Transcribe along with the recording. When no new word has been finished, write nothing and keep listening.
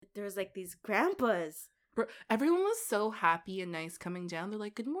there was like these grandpas. Bro, everyone was so happy and nice coming down. They're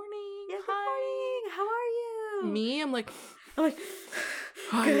like, good morning. Yeah, Hi. good morning. How are you? Me, I'm like,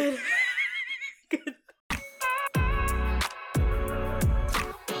 Hi. Good. Good.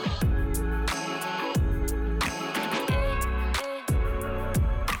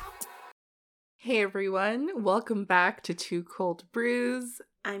 Hey everyone, welcome back to Two Cold Brews.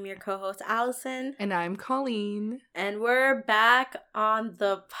 I'm your co-host, Allison. And I'm Colleen. And we're back on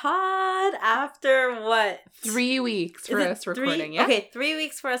the pod after what? 3 weeks for us recording, yeah? Okay, 3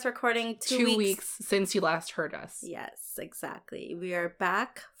 weeks for us recording, 2 weeks since you last heard us. Yes, exactly. We are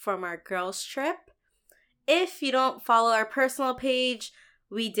back from our girls' trip. If you don't follow our personal page,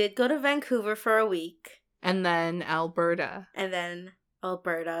 we did go to Vancouver for a week. And then Alberta. And then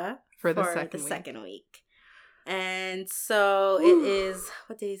Alberta for the second week. And so it is,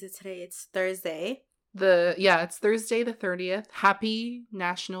 what day is it today? It's Thursday. It's Thursday the 30th. Happy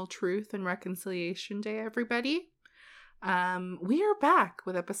National Truth and Reconciliation Day, everybody. We are back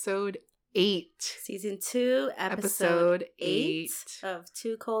with episode 8. Season 2, episode 8 of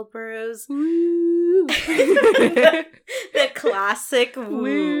Two Cold Brews. Woo! The classic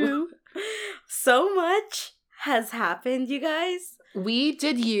woo. So much has happened, you guys. We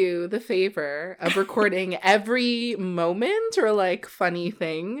did you the favor of recording every moment or like funny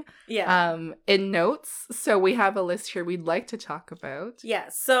thing in notes. So we have a list here we'd like to talk about. Yeah,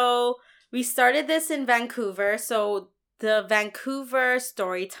 so we started this in Vancouver. So the Vancouver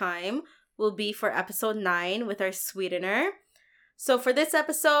story time will be for episode 9 with our sweetener. So for this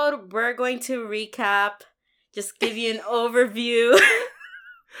episode, we're going to recap, just give you an overview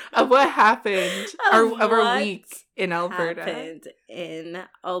of what happened of our week in Alberta. Happened in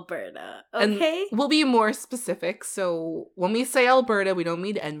Alberta. And Okay. we'll be more specific. So when we say Alberta, we don't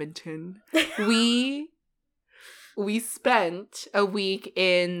mean Edmonton. we spent a week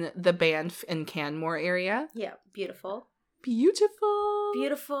in the Banff and Canmore area. Yeah, beautiful.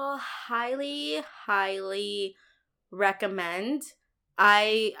 Beautiful. Highly recommend.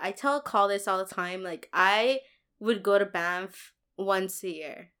 I tell Call this all the time. Like, I would go to Banff once a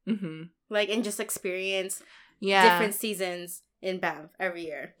year. Mm-hmm. Like, and just experience different seasons in Banff every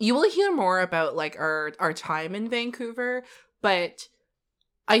year. You will hear more about like our time in Vancouver, but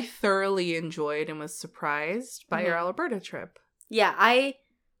I thoroughly enjoyed and was surprised by our Alberta trip. Yeah, I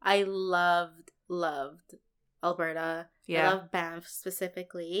loved Alberta. Yeah. I love Banff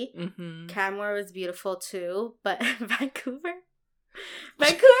specifically. Mm-hmm. Canmore was beautiful too, but Vancouver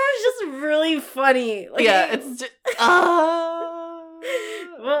is just really funny. Like, it's just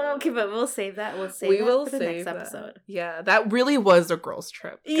well, okay, but we'll save that. We'll save that for the next episode. Yeah, that really was a girls'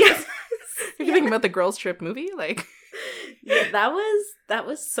 trip. Yes. If you think about the girls' trip movie, like yeah, that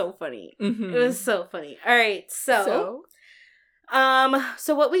was so funny. Mm-hmm. It was so funny. All right, so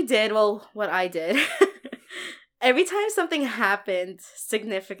what we did, what I did, every time something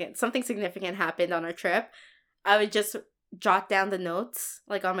significant happened on our trip, I would just jot down the notes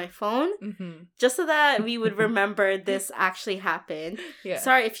like on my phone, just so that we would remember this actually happened. Yeah.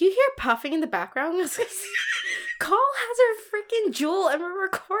 Sorry if you hear puffing in the background. Call has her freaking Juul and we're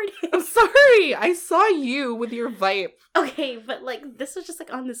recording. I'm sorry, I saw you with your Vipe. Okay, but like this was just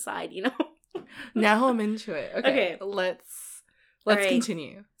like on the side, you know. Now I'm into it. Okay. Let's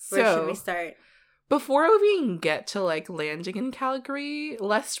continue. Where should we start? Before we even get to like landing in Calgary,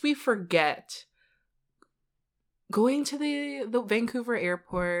 lest we forget, going to the Vancouver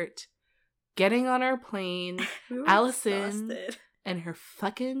airport, getting on our plane, Allison exhausted. And her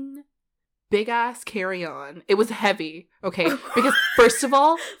fucking big ass carry-on. It was heavy, okay? Because first of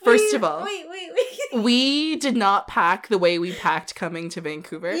all, wait. We did not pack the way we packed coming to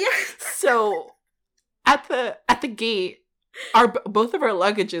Vancouver. Yeah. So at the gate, both of our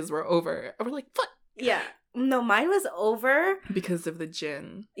luggages were over. And we're like, fuck. Yeah. No, mine was over Because of the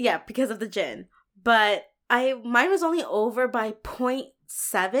gin. Yeah, because of the gin. But mine was only over by 0.7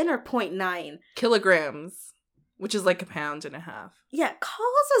 or 0.9 kilograms, which is like 1.5 pounds. Yeah,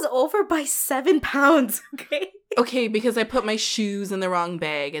 Carlos was over by 7 pounds, okay? Okay, because I put my shoes in the wrong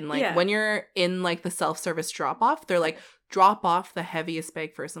bag, and like when you're in like the self-service drop-off, they're like, drop off the heaviest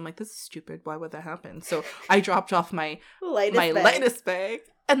bag first. I'm like, this is stupid. Why would that happen? So I dropped off my lightest bag,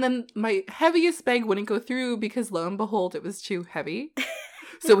 and then my heaviest bag wouldn't go through because lo and behold, it was too heavy.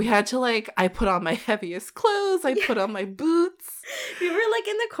 So we had to I put on my heaviest clothes. I put on my boots. We were like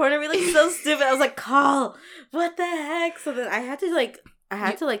in the corner. We looked so stupid. I was like, Call, what the heck? So then I had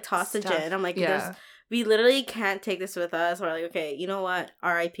to toss the gin. I'm like, we literally can't take this with us. We're like, okay, you know what?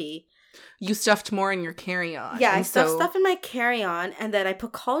 R.I.P. You stuffed more in your carry-on. Yeah, I stuffed stuff in my carry-on, and then I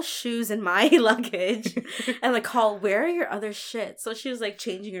put Call's shoes in my luggage. And like, Call, where are your other shit? So she was like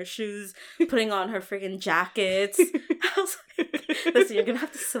changing her shoes, putting on her freaking jackets. I was like, listen, you're gonna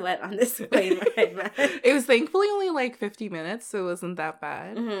have to sweat on this plane ride, man. It was thankfully only like 50 minutes, so it wasn't that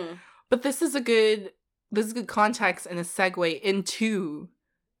bad. Mm-hmm. But this is good context and a segue into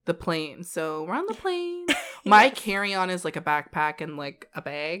the plane. So we're on the plane. My carry-on is like a backpack and like a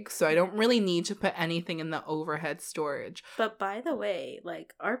bag, so I don't really need to put anything in the overhead storage. But by the way,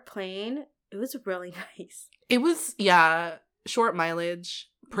 like, our plane, it was really nice. It was, short mileage.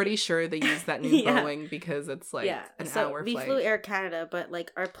 Pretty sure they used that new Boeing because it's like an hour flight. We flew Air Canada, but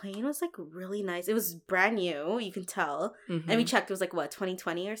like our plane was like really nice. It was brand new, you can tell. Mm-hmm. And we checked, it was like, what,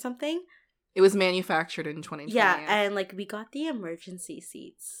 2020 or something? It was manufactured in 2020. Yeah, and like we got the emergency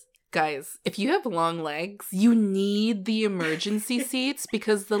seats. Guys, if you have long legs, you need the emergency seats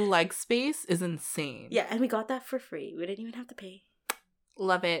because the leg space is insane. Yeah, and we got that for free. We didn't even have to pay.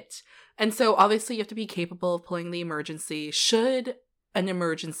 Love it. And so obviously you have to be capable of pulling the emergency should an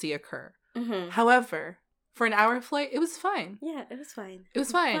emergency occur. Mm-hmm. However, for an hour flight, it was fine. Yeah, it was fine. It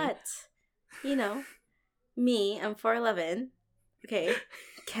was fine. But, you know, me, I'm 4'11", okay,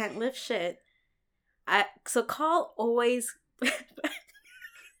 can't lift shit. So Call always...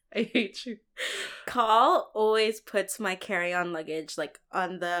 I hate you. Call always puts my carry-on luggage like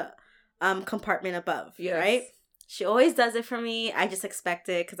on the compartment above, right? She always does it for me. I just expect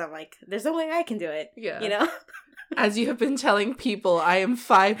it because I'm like, there's no way I can do it. Yeah. You know? As you have been telling people, I am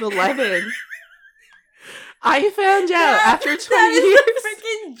 5'11". I found out after 20 years. A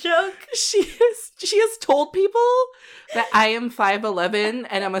freaking joke. She has told people that I am 5'11"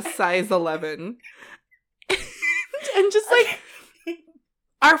 and I'm a size 11. And just like...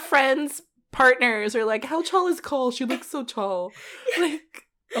 Our friends, partners are like, how tall is Cole? She looks so tall. Like,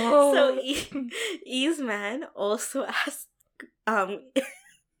 oh. So E's man also asked,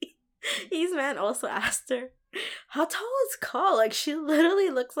 E's man also asked her, how tall is Cole? Like, she literally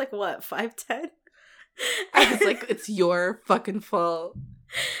looks like, what, 5'10"? I was like, it's your fucking fault.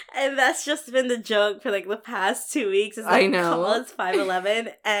 And that's just been the joke for like the past 2 weeks. Is like, I know. Cole is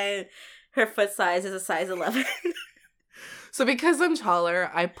 5'11" and her foot size is a size 11. So because I'm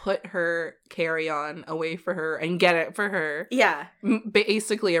taller, I put her carry-on away for her and get it for her. Yeah.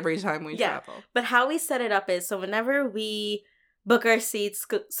 Basically every time we travel. But how we set it up is, so whenever we book our seats,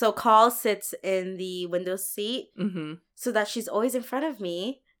 so Call sits in the window seat so that she's always in front of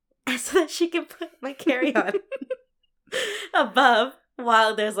me and so that she can put my carry-on above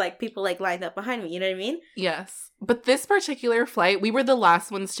while there's like people like lined up behind me. You know what I mean? Yes. But this particular flight, we were the last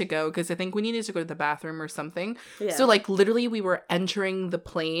ones to go because I think we needed to go to the bathroom or something. Yeah. So like literally we were entering the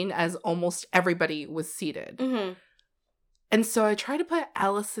plane as almost everybody was seated. Mm-hmm. And so I tried to put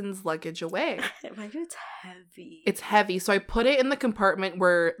Allison's luggage away. Mind you, it's heavy. It's heavy. So I put it in the compartment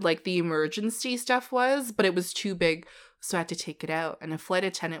where like the emergency stuff was, but it was too big. So I had to take it out. And a flight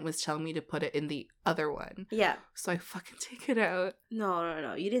attendant was telling me to put it in the other one. Yeah. So I fucking take it out.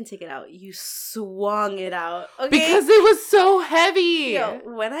 No. You didn't take it out. You swung it out. Okay? Because it was so heavy. Yo,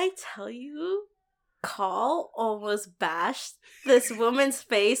 when I tell you, Call almost bashed this woman's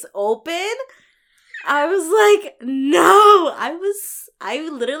face open, I was like, no. I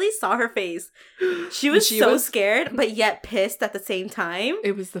literally saw her face. She was scared, but yet pissed at the same time.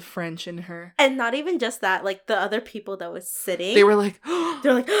 It was the French in her. And not even just that, like the other people that was sitting. They were like,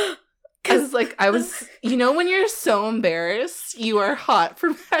 because like I was, you know, when you're so embarrassed, you are hot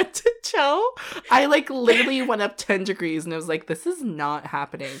from head to toe. I like literally went up 10 degrees and I was like, this is not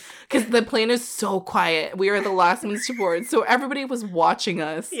happening. Because the plane is so quiet. We are the last ones to board. So everybody was watching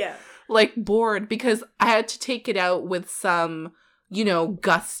us. Yeah. Like bored because I had to take it out with some, you know,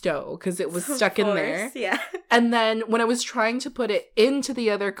 gusto because it was stuck in there. Yeah. And then when I was trying to put it into the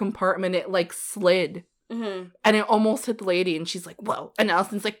other compartment, it like slid. Mm-hmm. And it almost hit the lady and she's like, whoa. And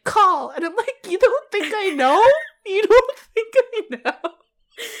Allison's like, Call. And I'm like, you don't think I know? You don't think I know?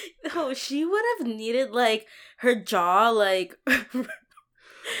 No, she would have needed like her jaw like...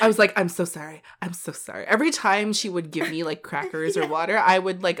 I was like, I'm so sorry. I'm so sorry. Every time she would give me like crackers or water, I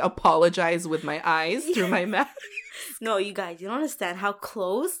would like apologize with my eyes through my mask. No, you guys, you don't understand how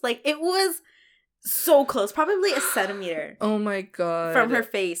close. Like it was so close, probably a centimeter. Oh my God. From her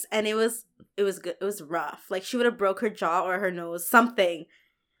face. And it was good. It was rough. Like she would have broke her jaw or her nose, something.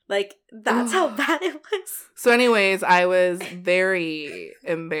 Like, that's how bad it was. So anyways, I was very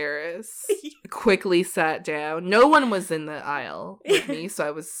embarrassed. Quickly sat down. No one was in the aisle with me, so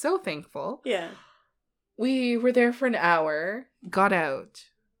I was so thankful. Yeah. We were there for an hour. Got out.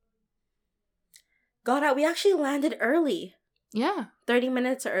 We actually landed early. Yeah. 30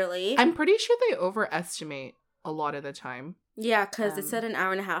 minutes early. I'm pretty sure they overestimate a lot of the time. Yeah, because it said an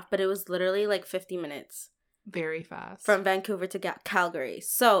hour and a half, but it was literally like 50 minutes. Very fast. From Vancouver to Calgary.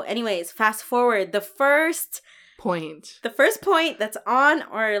 So, anyways, fast forward. The first point that's on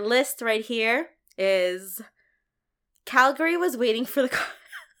our list right here is Calgary was waiting for the car.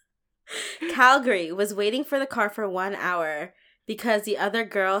 Calgary was waiting for the car for 1 hour because the other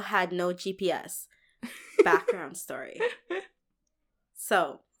girl had no GPS. Background story.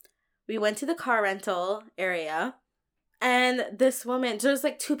 So, we went to the car rental area, and this woman, there's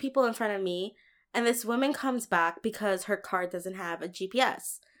like 2 people in front of me, and this woman comes back because her car doesn't have a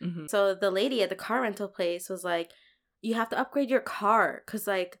GPS. Mm-hmm. So the lady at the car rental place was like, you have to upgrade your car, because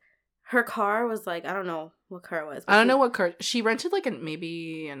like her car was like, I don't know what car it was. I don't know what car. She rented like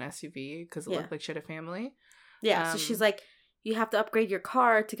maybe an SUV because it looked like she had a family. Yeah, so she's like, you have to upgrade your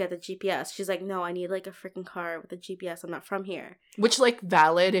car to get the GPS. She's like, no, I need like a freaking car with a GPS. I'm not from here. Which, like,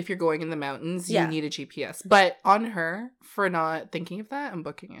 valid if you're going in the mountains, you need a GPS. But on her for not thinking of that, I'm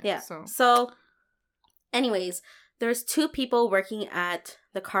booking it. Yeah. So anyways, there's 2 people working at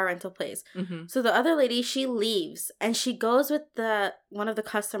the car rental place. Mm-hmm. So the other lady, she leaves and she goes with one of the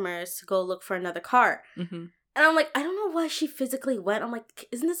customers to go look for another car. Mm-hmm. And I'm like, I don't know why she physically went. I'm like,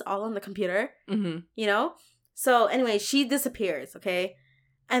 isn't this all on the computer? Mm-hmm. You know? So anyway, she disappears, okay?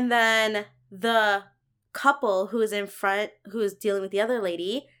 And then the couple who is in front, who is dealing with the other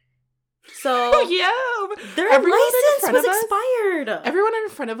lady, so their license was expired. Everyone in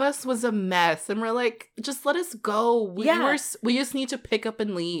front of us was a mess, and we're like, just let us go. We just need to pick up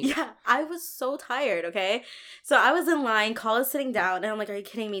and leave. Yeah, I was so tired, okay? So I was in line, Call is sitting down, and I'm like, are you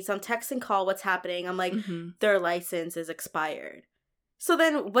kidding me? So I'm texting Call, what's happening? I'm like, their license is expired. So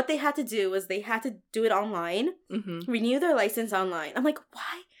then what they had to do was they had to do it online, renew their license online. I'm like,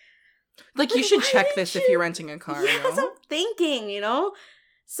 why? Like, you should check this if you're renting a car. Yeah, that's what I'm thinking, you know?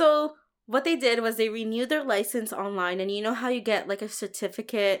 So what they did was they renewed their license online, and you know how you get like a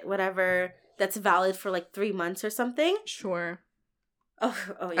certificate, whatever, that's valid for like 3 months or something? Sure. Oh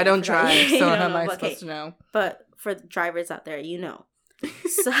yeah. I don't drive, so how am I supposed to know? But for drivers out there, you know.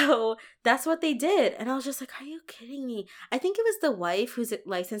 So that's what they did. And I was just like, are you kidding me? I think it was the wife whose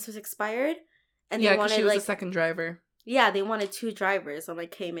license was expired. And they wanted, she was a second driver. Yeah, they wanted 2 drivers. I'm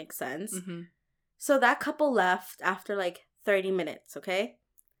like, okay, makes sense. Mm-hmm. So that couple left after like 30 minutes, okay?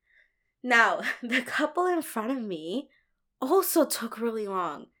 Now, the couple in front of me also took really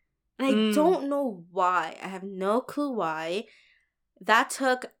long. And I don't know why. I have no clue why. That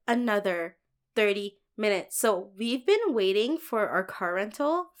took another 30 minutes. So we've been waiting for our car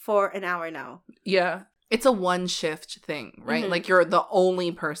rental for an hour now. Yeah. It's a 1 shift thing, right? Mm-hmm. Like, you're the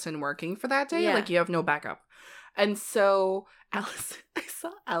only person working for that day. Yeah. Like, you have no backup. And so I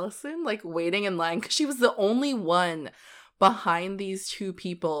saw Allison like waiting in line because she was the only one behind these 2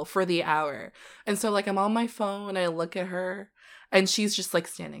 people for the hour. And so like I'm on my phone and I look at her and she's just like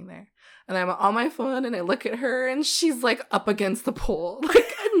standing there. And I'm on my phone and I look at her and she's like up against the pole,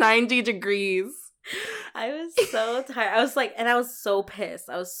 like 90 degrees. I was so tired. I was so pissed.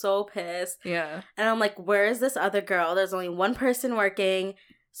 Yeah. And I'm like, where is this other girl? There's only 1 person working.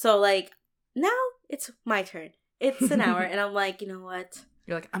 So like now it's my turn. It's an hour. And I'm like, you know what?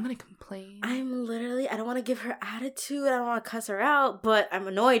 You're like, I'm going to complain. I don't want to give her attitude. I don't want to cuss her out, but I'm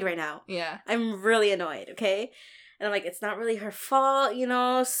annoyed right now. Yeah. I'm really annoyed, okay? And I'm like, it's not really her fault, you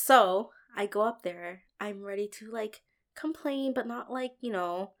know? So I go up there. I'm ready to, like, complain, but not, like, you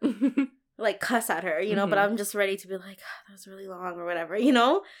know, like, cuss at her, you know? But I'm just ready to be like, oh, that was really long or whatever, you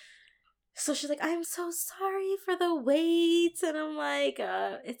know? So she's like, I'm so sorry for the wait. And I'm like,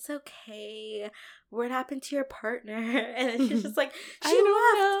 it's okay. What happened to your partner? And then she's just like, she left.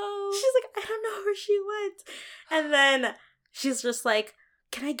 Know. She's like, I don't know where she went. And then she's just like,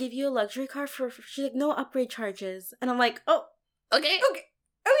 can I give you a luxury car for she's like, no upgrade charges. And I'm like, oh, okay.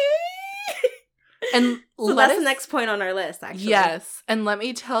 And so that's the next point on our list, actually. Yes. And let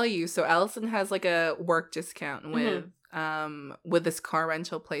me tell you, so Allison has like a work discount with this car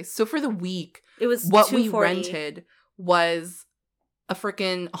rental place. So for the week, it was what we rented was a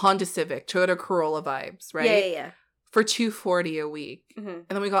freaking Honda Civic, Toyota Corolla vibes, right? Yeah. For $240 a week. Mm-hmm. And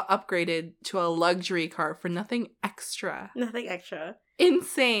then we got upgraded to a luxury car for nothing extra.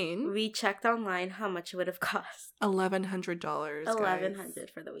 Insane. We checked online how much it would have cost. $1,100. $1,100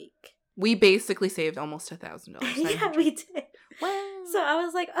 for the week. We basically saved almost $1,000. Yeah, we did. Wow. So I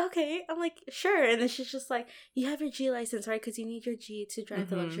was like, okay. I'm like, sure. And then she's just like, you have your G license, right? Because you need your G to drive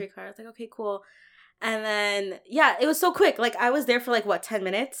the luxury car. I was like, okay, cool. And then, yeah, it was so quick. Like, I was there for, like, what, 10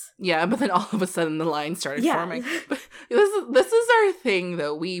 minutes? Yeah, but then all of a sudden the line started forming. But this is our thing,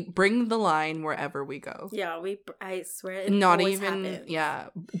 though. We bring the line wherever we go. Yeah, I swear it Not always even, happens. yeah,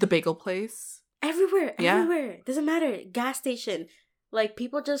 the bagel place. Everywhere. Doesn't matter. Gas station. Like,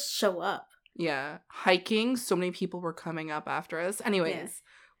 people just show up. Yeah. Hiking, so many people were coming up after us. Anyways,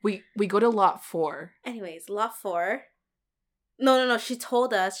 we go to lot 4. Anyways, lot 4. No, she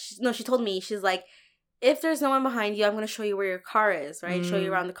told us. She told me. She's like, if there's no one behind you, I'm going to show you where your car is, right? Show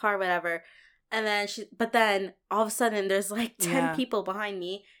you around the car, whatever. And then but then all of a sudden there's like 10 people behind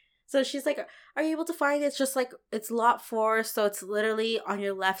me. So she's like, are you able to find it? It's just like, it's lot 4. So it's literally on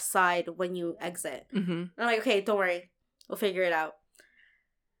your left side when you exit. Mm-hmm. And I'm like, okay, don't worry. We'll figure it out.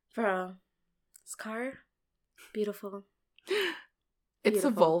 Bro, this car, beautiful. It's a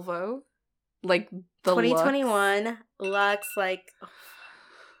Volvo. Like the 2021 Lux, like...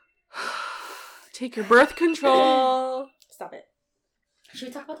 Take your birth control. Stop it. Should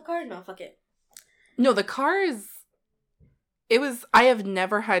we talk about the car? No, fuck it. No, the car is... I have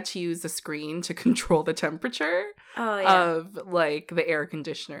never had to use a screen to control the temperature of, like, the air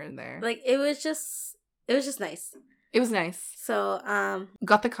conditioner in there. Like, it was just nice. It was nice. So,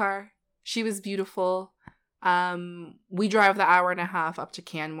 got the car. She was beautiful. We drive the hour and a half up to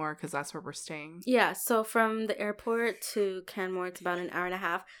Canmore because that's where we're staying. Yeah, so from the airport to Canmore, it's about an hour and a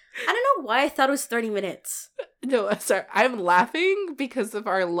half. I don't know why I thought it was 30 minutes. No, sorry. I'm laughing because of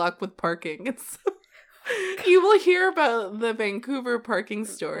our luck with parking. You will hear about the Vancouver parking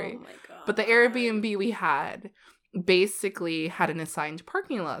story. Oh my God. But the Airbnb we had basically had an assigned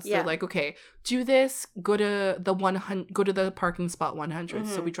parking lot. So they're like, okay, do this, go to the parking spot 100.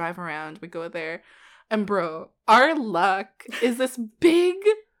 Mm-hmm. So we drive around, we go there. And bro, our luck is this big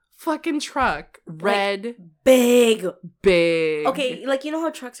fucking truck. Red. Like, big. Okay, like, you know how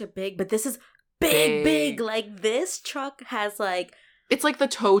trucks are big, but this is big. Like, this truck has, like... It's like the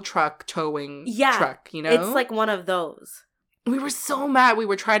tow truck towing truck, you know? It's like one of those. We were so mad. We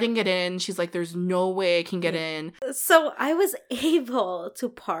were trying to get in. She's like, there's no way I can get in. So I was able to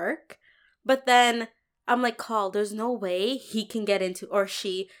park, but then I'm like, Carl, there's no way he can get into, or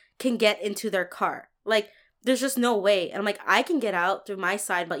she can get into their car. Like, there's just no way. And I'm like, I can get out through my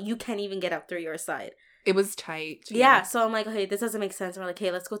side, but you can't even get out through your side. It was tight. Yeah, so I'm like, okay, this doesn't make sense. And we're like,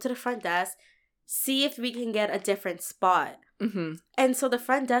 hey, let's go to the front desk, see if we can get a different spot. Mm-hmm. And so the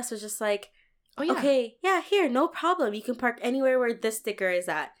front desk was just like, oh, yeah. Okay, yeah, here, no problem. You can park anywhere where this sticker is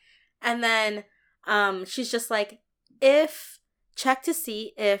at. And then she's just like, check to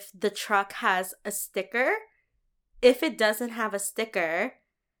see if the truck has a sticker. If it doesn't have a sticker,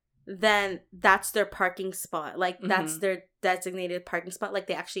 then that's their parking spot. Like, that's their designated parking spot. Like,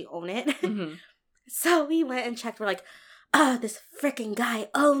 they actually own it. Mm-hmm. So we went and checked. We're like, this freaking guy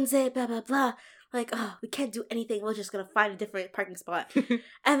owns it, blah, blah, blah. Like, we can't do anything. We're just going to find a different parking spot.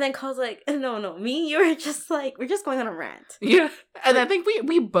 And then Cole's like, no, me, you were just like, we're just going on a rant. Yeah. And I think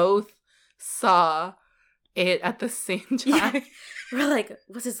we both saw it at the same time. Yeah. We're like,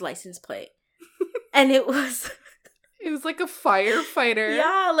 what's his license plate? And it was... It was like a firefighter.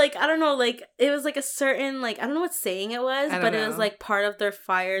 Yeah, like, I don't know, like, it was like a certain, like, I don't know what saying it was, but it was like part of their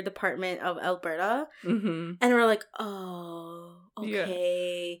fire department of Alberta. Mm-hmm. And we're like, oh,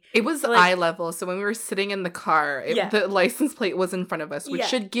 okay. Yeah. It was like, eye level, so when we were sitting in the car, the license plate was in front of us, which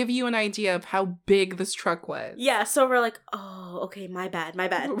should give you an idea of how big this truck was. Yeah, so we're like, oh, okay, my bad.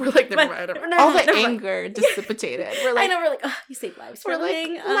 We're like, all the anger dissipated. We're like, I know, we're like, oh, you saved lives. We're like,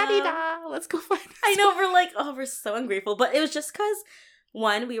 la-di-da, let's go find this. I know, we're like, oh, we're so ungrateful. But it was just because,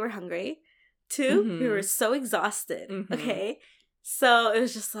 one, we were hungry. Two, we were so exhausted. Mm-hmm. Okay? So it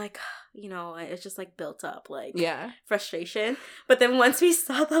was just like, you know, it's just like built up, like, frustration. But then once we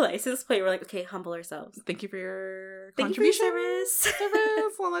saw the license plate, we're like, okay, humble ourselves. Thank you for your contribution. Thank you for your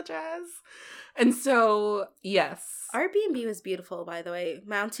service. All that jazz. And so, yes. Airbnb was beautiful, by the way.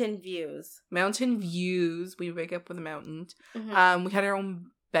 Mountain views. We wake up with a mountain. Mm-hmm. We had our own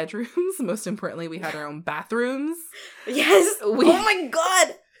bedrooms. Most importantly, we had our own bathrooms. Yes. Oh my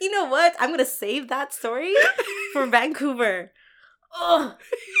God. You know what? I'm going to save that story for Vancouver. Oh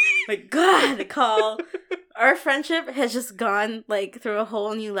my God, Carl. Our friendship has just gone like through a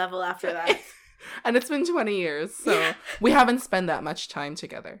whole new level after that. And it's been 20 years, so we haven't spent that much time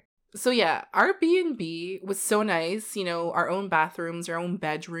together. So yeah, our B&B was so nice. You know, our own bathrooms, our own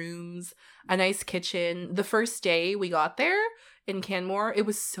bedrooms, a nice kitchen. The first day we got there in Canmore, it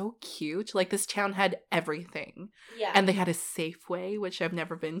was so cute. Like, this town had everything. Yeah. And they had a Safeway, which I've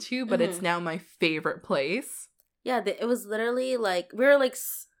never been to, but it's now my favorite place. Yeah, it was literally like, we were like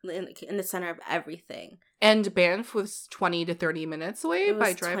in the center of everything. And Banff was 20 to 30 minutes away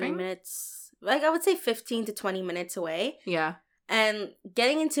by driving. 20 minutes. like I would say 15 to 20 minutes away. Yeah. And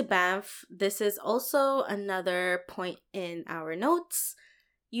getting into Banff, this is also another point in our notes.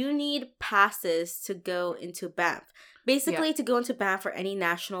 You need passes to go into Banff. Basically, to go into Banff or any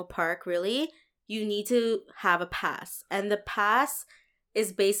national park, really, you need to have a pass. And the pass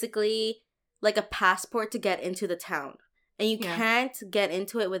is basically like a passport to get into the town. And you can't get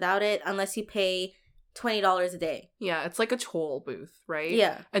into it without it unless you pay $20 a day. Yeah, it's like a toll booth, right?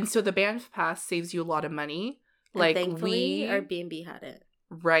 Yeah. And so the Banff Pass saves you a lot of money. And like thankfully, our B&B had it.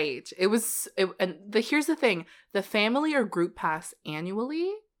 Right. Here's the thing. The family or group pass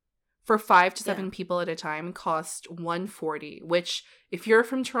annually for 5 to 7 people at a time cost $140, which if you're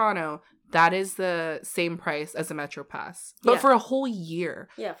from Toronto, that is the same price as a Metro Pass. But for a whole year.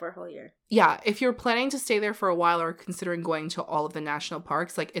 Yeah, for a whole year. Yeah, if you're planning to stay there for a while or considering going to all of the national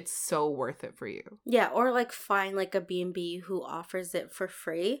parks, like, it's so worth it for you. Yeah, or, like, find, like, a B&B who offers it for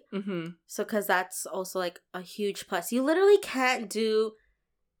free. Mm-hmm. So, because that's also, like, a huge plus. You literally can't do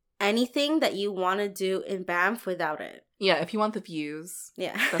anything that you want to do in Banff without it. Yeah, if you want the views,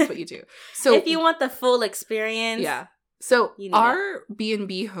 that's what you do. So if you want the full experience. Yeah. So our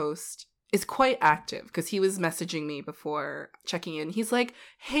B&B host is quite active because he was messaging me before checking in. He's like,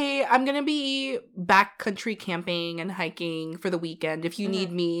 hey, I'm going to be backcountry camping and hiking for the weekend. If you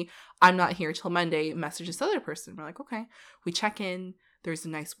need me, I'm not here till Monday. Message this other person. We're like, okay. We check in. There's a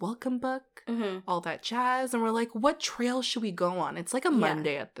nice welcome book, all that jazz. And we're like, what trail should we go on? It's like a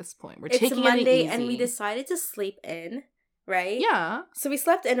Monday at this point. We're taking it easy. And we decided to sleep in, right? Yeah. So we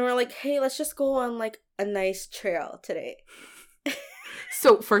slept in and we're like, hey, let's just go on like a nice trail today.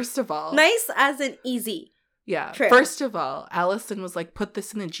 So first of all. Nice as in easy. Yeah. Trail. First of all, Allison was like, put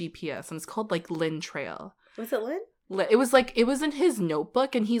this in the GPS. And it's called like Lynn Trail. Was it Lynn? It was in his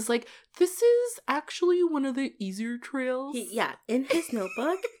notebook, and he's like, this is actually one of the easier trails. In his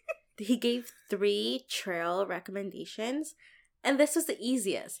notebook, he gave 3 trail recommendations, and this was the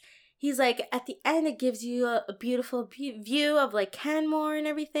easiest. He's like, at the end, it gives you a beautiful view of, like, Canmore and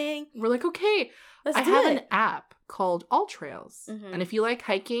everything. We're like, okay, I have an app called All Trails, and if you like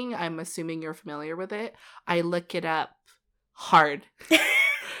hiking, I'm assuming you're familiar with it. I look it up hard.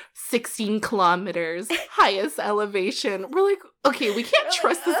 16 kilometers, highest elevation. We're like, okay, we can't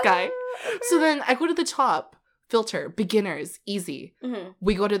trust this guy. So then I go to the top, filter, beginners, easy.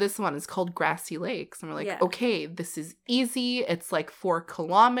 We go to this one, it's called Grassy Lakes. And we're like, okay, this is easy. It's like 4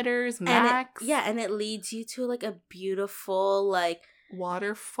 kilometers max. And it leads you to like a beautiful, like,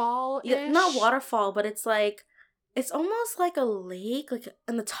 waterfall. Not waterfall, but it's like, it's almost like a lake, like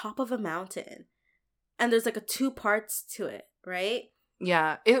on the top of a mountain. And there's like 2 parts to it, right?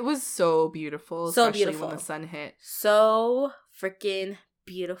 Yeah, it was so beautiful, especially when the sun hit. So freaking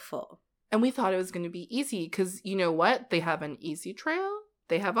beautiful. And we thought it was going to be easy because you know what? They have an easy trail.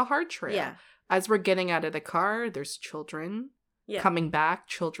 They have a hard trail. Yeah. As we're getting out of the car, there's children coming back,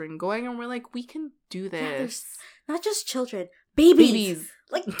 children going, and we're like, we can do this. Yeah, there's not just children, babies.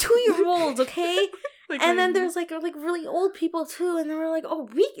 Like 2-year-olds, okay? And then there's like really old people too, and then we're like, oh,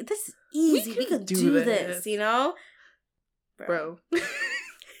 this is easy. We can do this, you know? Bro.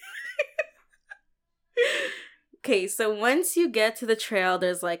 Okay, so once you get to the trail,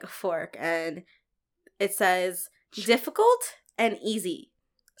 there's like a fork and it says difficult and easy.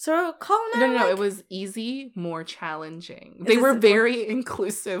 So Colin No, it was easy, more challenging. They were very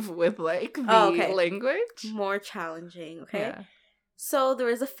inclusive with like the language. More challenging, okay? Yeah. So there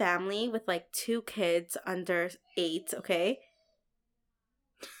was a family with like 2 kids under 8, okay?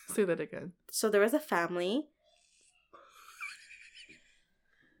 Say that again. So there was a family.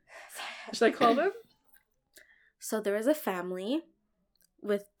 Should I call them? So there was a family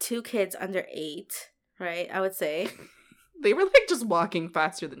with 2 kids under 8, right? I would say. They were like just walking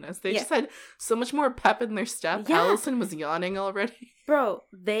faster than us. They just had so much more pep in their step. Yeah. Allison was yawning already. Bro,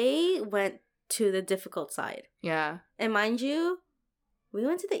 they went to the difficult side. Yeah. And mind you, we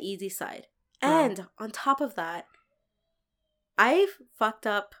went to the easy side. And on top of that, I fucked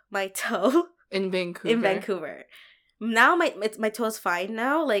up my toe. In Vancouver. Now my toe's fine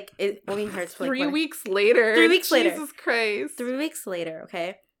now. Like, it only hurts for like 3 weeks later. 3 weeks later. Jesus Christ. 3 weeks later,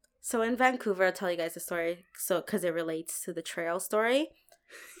 okay? So in Vancouver, I'll tell you guys the story because it relates to the trail story.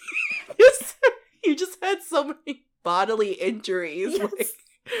 You just had so many bodily injuries. Yes.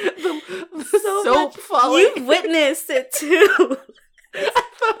 Like the soap falling. You witnessed it too. I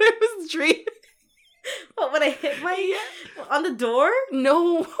thought it was dreaming. What, when I hit on the door?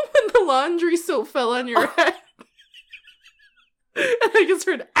 No, when the laundry soap fell on your head. And I just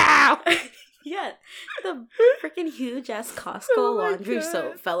heard, ow! Yeah, the freaking huge ass Costco laundry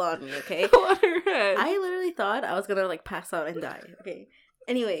soap fell on me, okay? On her head. I literally thought I was gonna like pass out and die, okay?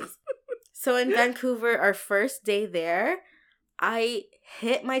 Anyways, So in Vancouver, our first day there, I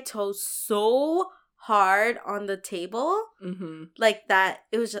hit my toe so hard on the table, like that.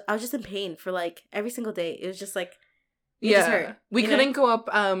 I was just in pain for like every single day. It was just like, it just hurt. We couldn't go up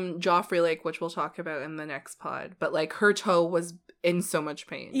Joffrey Lake, which we'll talk about in the next pod, but like her toe was in so much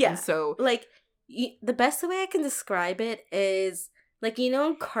pain. Yeah. And so like the best way I can describe it is like, you know,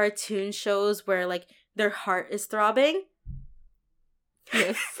 in cartoon shows where like their heart is throbbing.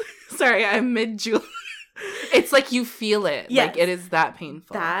 Yes. Sorry, I'm mid-July. It's like you feel it. Yes. Like it is that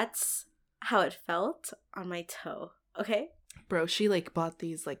painful. That's how it felt on my toe. Okay? Bro, she like bought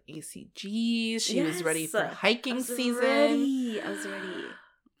these like ACGs. She was ready for hiking season. I was ready.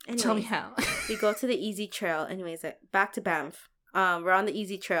 Anyways, tell me how. We go to the Easy Trail. Anyways, back to Banff. We're on the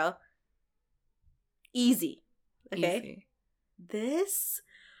Easy Trail. Easy. Okay? Easy. This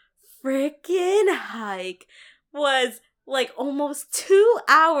freaking hike was like almost 2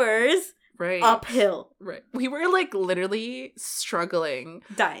 hours uphill. Right. We were like literally struggling.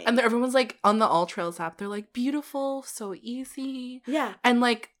 Dying. And everyone's like on the All Trails app, they're like beautiful, so easy. Yeah. And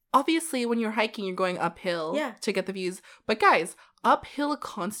like obviously when you're hiking, you're going uphill to get the views. But guys, uphill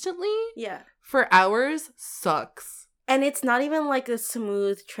constantly for hours sucks. And it's not even like a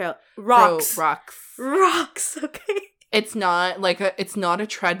smooth trail. Rocks. Bro, rocks, okay? It's not like it's not a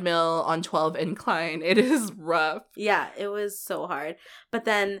treadmill on 12 incline. It is rough. Yeah, it was so hard. But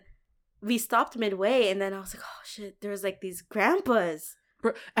then we stopped midway and then I was like, oh shit, there was like these grandpas.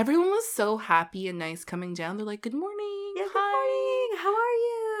 Bro, everyone was so happy and nice coming down. They're like, good morning. Yeah, hi. Good morning. How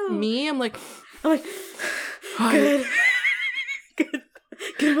are you? Me, I'm like good.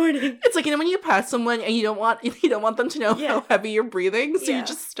 Good morning. It's like, you know, when you pass someone and you don't want them to know how heavy you're breathing, so you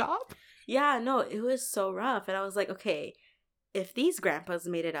just stop. Yeah, no, it was so rough. And I was like, okay, if these grandpas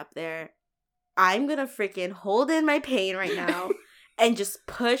made it up there, I'm gonna freaking hold in my pain right now and just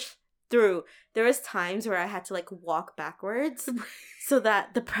push through. There was times where I had to like walk backwards so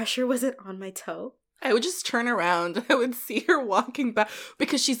that the pressure wasn't on my toe. I would just turn around. I would see her walking back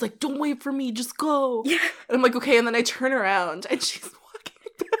because she's like, don't wait for me, just go. Yeah. And I'm like, okay. And then I turn around and she's walking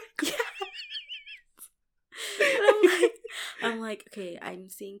back. Yeah. And I'm like, okay, I'm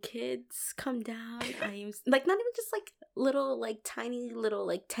seeing kids come down. I'm like, not even just like little, like tiny little,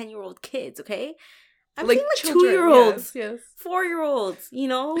 like 10-year-old kids, okay? I'm like seeing like 2-year-olds, yes. 4-year-olds, you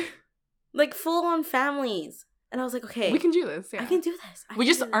know? Like full on families. And I was like, okay. We can do this, yeah. I can do this. We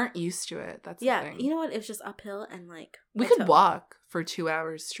just aren't used to it. That's the thing. You know what? It was just uphill and like we could walk for 2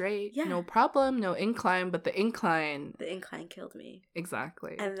 hours straight. Yeah. No problem. No incline, but the incline killed me.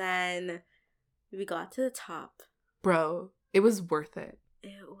 Exactly. And then we got to the top. Bro, it was worth it.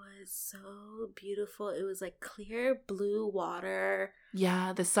 It was so beautiful. It was like clear blue water.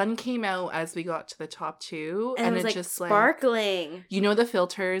 Yeah, the sun came out as we got to the top too. And it was like just sparkling. Like, you know the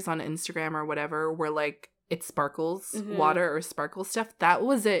filters on Instagram or whatever where like it sparkles water or sparkle stuff? That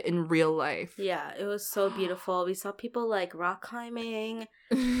was it in real life. Yeah, it was so beautiful. We saw people like rock climbing.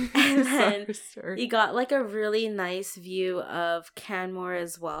 And then you got like a really nice view of Canmore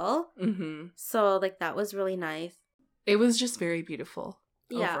as well. So like that was really nice. It was just very beautiful.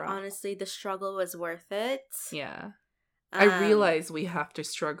 Yeah, overall. Honestly, the struggle was worth it. Yeah. I realize we have to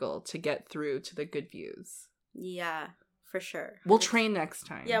struggle to get through to the good views. Yeah, for sure. We'll train next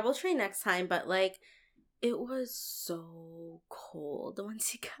time. Yeah, we'll train next time, but like it was so cold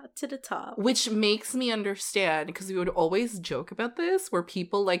once you got to the top. Which makes me understand, because we would always joke about this, where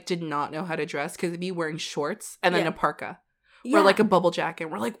people like did not know how to dress because they'd be wearing shorts and then a parka. Or like a bubble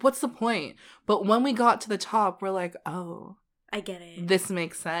jacket. We're like, what's the point? But when we got to the top, we're like, oh. I get it. This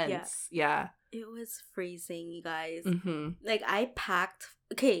makes sense. Yeah. It was freezing, you guys. Like, I packed...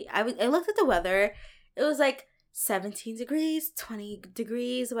 Okay, I looked at the weather. It was like 17 degrees, 20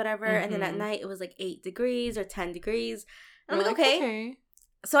 degrees, whatever. And then at night, it was like 8 degrees or 10 degrees. And I'm like, okay.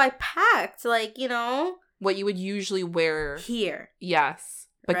 So I packed, like, you know... What you would usually wear... Here. Yes.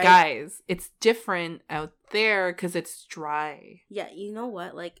 But guys, it's different out there because it's dry. Yeah, you know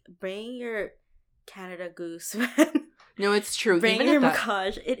what? Like, bring your Canada Goose. No, it's true. Bring even your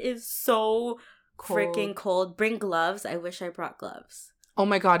Macaj. It is so freaking cold. Bring gloves. I wish I brought gloves. Oh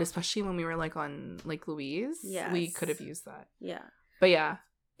my god, especially when we were like on Lake Louise. Yes. We could have used that. Yeah. But yeah,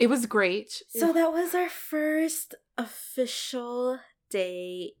 it was great. So that was our first official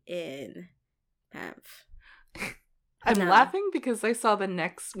day in Banff. I'm laughing because I saw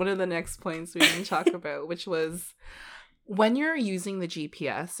one of the next points we didn't talk about, which was when you're using the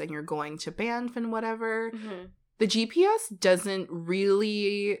GPS and you're going to Banff and whatever, the GPS doesn't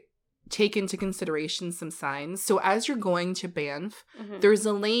really take into consideration some signs. So as you're going to Banff, there's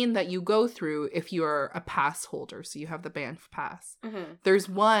a lane that you go through if you're a pass holder. So you have the Banff pass. There's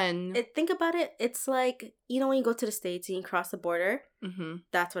one. Think about it. It's like, you know, when you go to the States and you cross the border,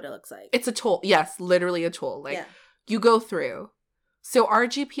 that's what it looks like. It's a toll. Yes, literally a toll. Like you go through. So our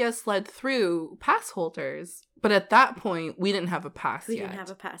GPS led through pass holders. But at that point, we didn't have a pass yet. We didn't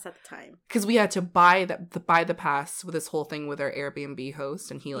have a pass at the time. Because we had to buy the pass with this whole thing with our Airbnb host,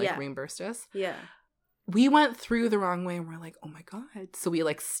 and he, reimbursed us. Yeah. We went through the wrong way, and we're like, oh my God. So we,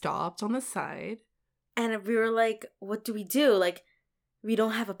 stopped on the side. And we were like, what do we do? Like, we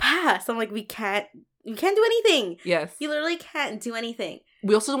don't have a pass. I'm like, we can't do anything. Yes. You literally can't do anything.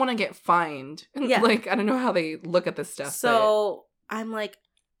 We also don't want to get fined. Yeah. I don't know how they look at this stuff. So I'm like,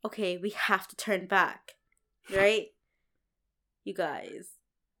 okay, we have to turn back. Right? You guys.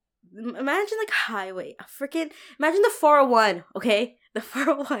 Imagine highway. Imagine the 401, okay? The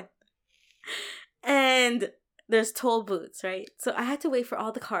 401. And there's toll booths, right? So I had to wait for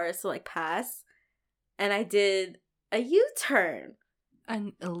all the cars to pass. And I did a U-turn.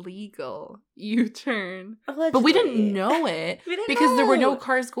 An illegal U-turn. Allegedly. But we didn't know it. Because there were no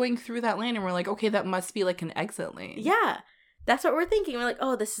cars going through that lane. And we're like, okay, that must be an exit lane. Yeah. That's what we're thinking. We're like,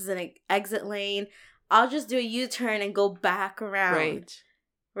 oh, this is an exit lane. I'll just do a U-turn and go back around.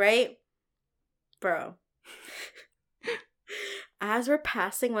 Right? Bro. As we're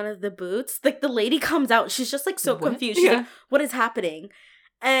passing one of the booths, the lady comes out. She's just so confused. She's like, what is happening?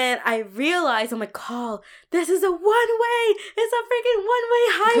 And I realized, I'm like, Carl, this is a one-way. It's a freaking one-way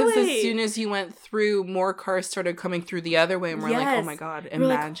highway. Because as soon as you went through, more cars started coming through the other way. And we're like, oh my God,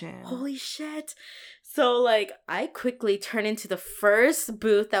 imagine. Holy shit. So, I quickly turned into the first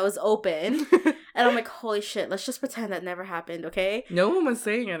booth that was open. And I'm like, holy shit, let's just pretend that never happened, okay? No one was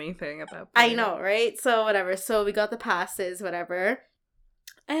saying anything at that point. I know, right? So, whatever. So, we got the passes, whatever.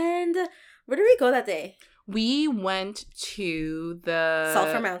 And where did we go that day? We went to the...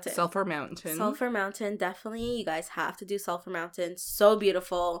 Sulphur Mountain, definitely. You guys have to do Sulphur Mountain. So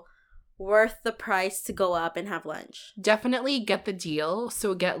beautiful. Worth the price to go up and have lunch. Definitely get the deal.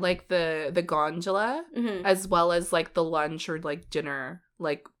 So get the gondola as well as the lunch or dinner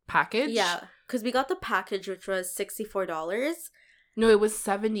package. Yeah, because we got the package, which was $64. No, it was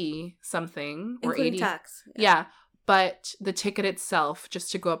 70 something or including 80 tax. Yeah, but the ticket itself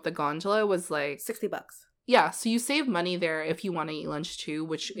just to go up the gondola was $60. Yeah, so you save money there if you want to eat lunch too,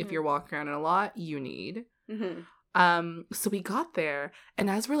 which if you're walking around a lot, you need. So we got there, and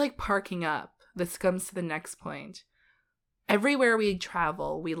as we're parking up, this comes to the next point. Everywhere we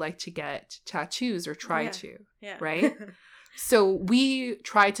travel, we like to get tattoos or try to, right? So we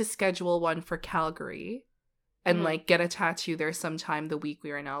try to schedule one for Calgary and get a tattoo there sometime the week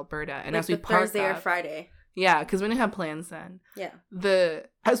we were in Alberta. And as we park Thursday or Friday. Yeah, because we didn't have plans then. Yeah.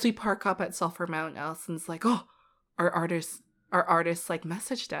 As we park up at Sulphur Mountain, Allison's like, oh, our artist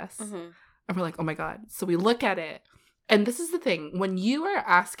messaged us. And we're like, oh my God. So we look at it. And this is the thing. When you are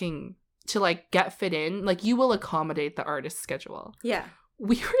asking to get fit in, you will accommodate the artist's schedule. Yeah.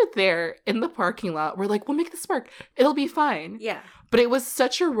 We were there in the parking lot. We're like, we'll make this work. It'll be fine. Yeah. But it was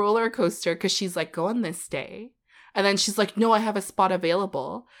such a roller coaster because she's like, go on this day. And then she's like, no, I have a spot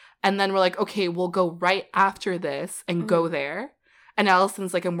available. And then we're like, okay, we'll go right after this and go there. And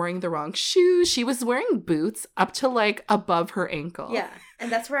Allison's like, I'm wearing the wrong shoes. She was wearing boots up to above her ankle. Yeah.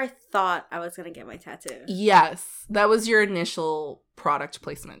 And that's where I thought I was going to get my tattoo. Yes. That was your initial product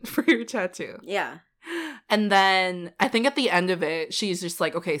placement for your tattoo. Yeah. And then I think at the end of it, she's just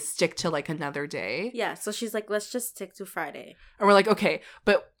like, okay, stick to another day. Yeah. So she's like, let's just stick to Friday. And we're like, okay.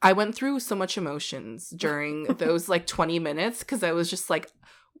 But I went through so much emotions during those 20 minutes because I was just like,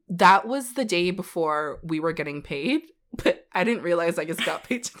 that was the day before we were getting paid. But I didn't realize I just got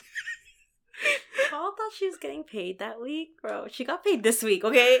paid today. Paul thought she was getting paid that week, bro. She got paid this week,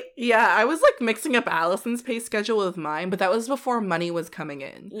 okay? Yeah, I was mixing up Allison's pay schedule with mine, but that was before money was coming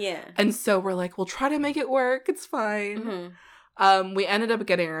in. Yeah. And so we're like, we'll try to make it work. It's fine. We ended up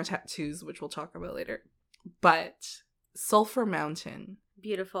getting our tattoos, which we'll talk about later. But Sulphur Mountain.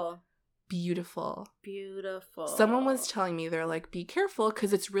 Beautiful. Someone was telling me, they're like, be careful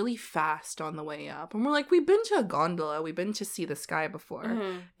because it's really fast on the way up. And we're like, we've been to a gondola. We've been to see the sky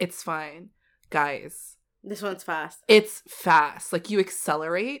before. It's fine. Guys. This one's fast. It's fast. You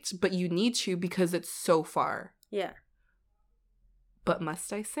accelerate, but you need to because it's so far. Yeah. But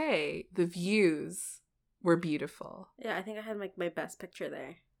must I say, the views were beautiful. Yeah, I think I had my best picture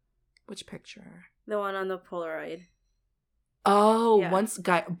there. Which picture? The one on the Polaroid. Oh, yeah.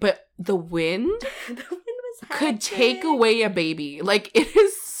 But the wind the wind was could take away a baby. It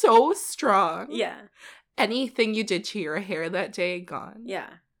is so strong. Yeah. Anything you did to your hair that day, gone. Yeah.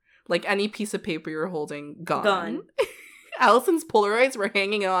 Like any piece of paper you're holding, gone. Allison's Polaroids were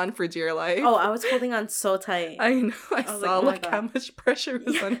hanging on for dear life. Oh, I was holding on so tight. I know. I saw like how much pressure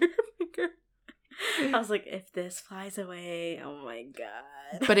was on her finger. I was like, if this flies away, oh my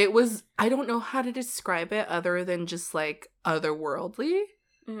god. But it was, I don't know how to describe it other than just like otherworldly.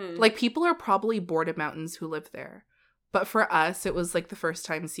 Mm-hmm. Like people are probably bored of mountains who live there. But for us, it was like the first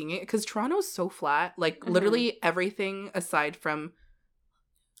time seeing it because Toronto's so flat. Like literally everything aside from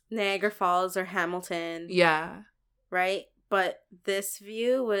Niagara Falls or Hamilton. Yeah. Right? But this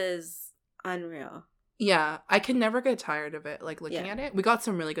view was unreal. Yeah, I can never get tired of it, like, looking at it. We got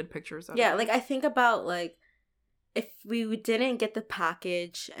some really good pictures of it. Yeah, like, I think about, like, if we didn't get the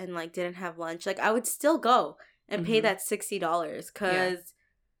package and, like, didn't have lunch, like, I would still go and pay that $60 because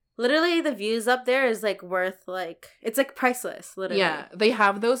literally the views up there is, like, worth, like, it's, like, priceless, literally. Yeah, they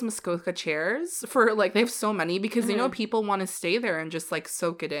have those Muskoka chairs for, like, they have so many because they know people want to stay there and just, like,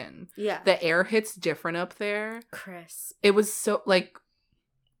 soak it in. Yeah. The air hits different up there. Crisp. It was so, like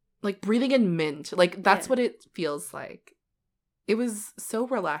breathing in mint. Like, that's what it feels like. It was so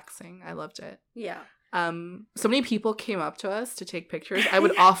relaxing. I loved it. Yeah. So many people came up to us to take pictures. I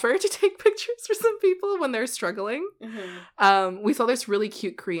would offer to take pictures for some people when they're struggling. Mm-hmm. We saw this really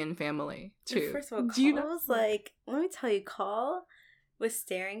cute Korean family, too. First of all, Call was like, let me tell you, Call was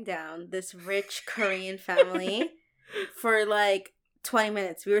staring down this rich Korean family for, like, 20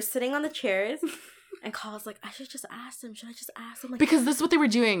 minutes. We were sitting on the chairs. And Call's like, I should just ask them. Should I just ask them? Like, because this is what they were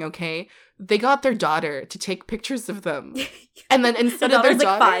doing, okay? They got their daughter to take pictures of them. And then instead of their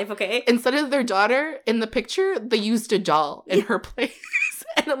daughter... like 5, okay? Instead of their daughter in the picture, they used a doll in her place.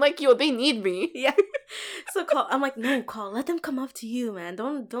 And I'm like, yo, they need me. Yeah. So I'm like, no, Call, let them come up to you, man.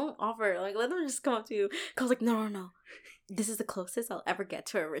 Don't offer. Like, let them just come up to you. Call's like, no. This is the closest I'll ever get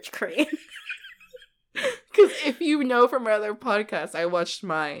to a rich Korean. Because if you know from our other podcast, I watched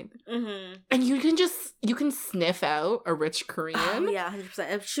mine. Mm-hmm. And you can sniff out a rich Korean. Oh, yeah,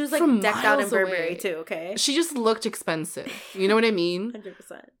 100%. She was like decked out in Burberry too, okay? She just looked expensive. You know what I mean?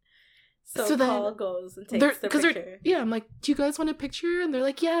 100%. So Paul goes and takes the picture. I'm like, do you guys want a picture? And they're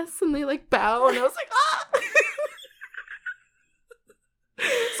like, yes. And they like bow. And I was like, ah! So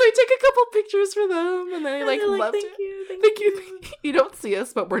I took a couple pictures for them. And then I like loved it. Thank you. You don't see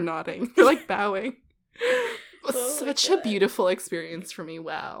us, but we're nodding. We're like bowing. It was such a beautiful experience for me.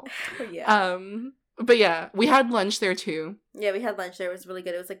 Wow. Yeah. But yeah, we had lunch there too. Yeah, we had lunch there. It was really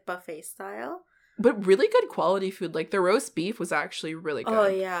good. It was like buffet style. But really good quality food. Like the roast beef was actually really good. Oh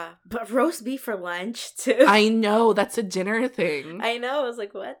yeah. But roast beef for lunch too. I know, that's a dinner thing. I know. I was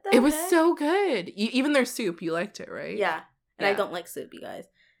like, what the heck? Was so good. Even their soup, you liked it, right? Yeah. And I don't like soup, you guys.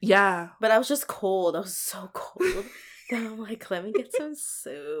 Yeah. But I was just cold. I was so cold. Then I'm like, let me get some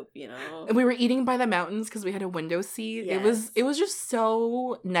soup, you know. And we were eating by the mountains because we had a window seat. Yes. It was just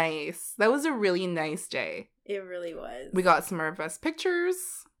so nice. That was a really nice day. It really was. We got some of our best pictures.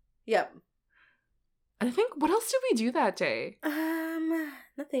 Yep. And I think, what else did we do that day?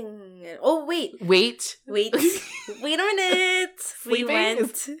 Nothing. Oh, wait. Wait a minute. We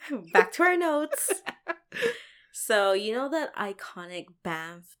went back to our notes. So, you know that iconic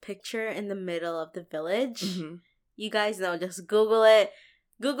Banff picture in the middle of the village? Mm-hmm. You guys know, just Google it.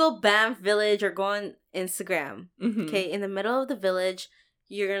 Google Banff Village or go on Instagram. Mm-hmm. Okay, in the middle of the village,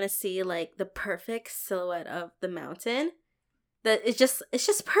 you're going to see, like, the perfect silhouette of the mountain. It's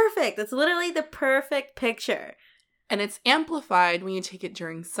just perfect. It's literally the perfect picture. And it's amplified when you take it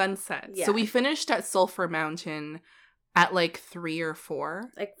during sunset. Yeah. So we finished at Sulphur Mountain at, like, 3 or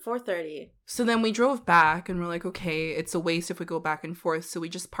 4. Like, 4:30. So then we drove back, and we're like, okay, it's a waste if we go back and forth. So we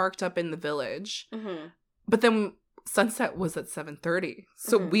just parked up in the village. Mm-hmm. But then sunset was at 7:30.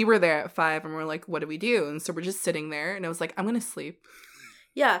 So we were there at 5 and we're like, what do we do? And so we're just sitting there and I was like, I'm going to sleep.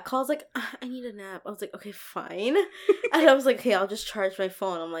 Yeah, Call's like, I need a nap. I was like, okay, fine. And I was like, okay, I'll just charge my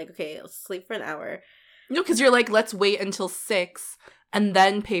phone. I'm like, okay, I'll sleep for an hour. No, because you're like, let's wait until 6 and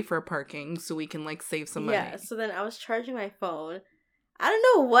then pay for parking so we can like save some money. Yeah, so then I was charging my phone. I don't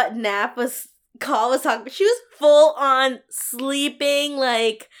know what nap Call was talking about. She was full on sleeping,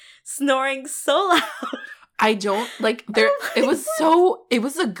 like snoring so loud. I don't like there. It was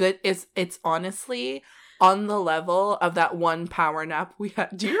it's honestly on the level of that one power nap we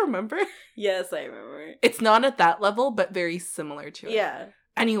had. Do you remember? Yes, I remember. It's not at that level, but very similar to it. Yeah.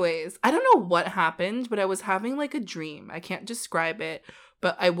 Anyways, I don't know what happened, but I was having like a dream. I can't describe it,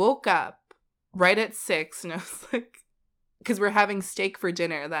 but I woke up right at 6 and I was like, because we're having steak for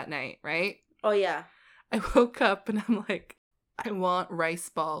dinner that night, right? Oh, yeah. I woke up and I'm like, I want rice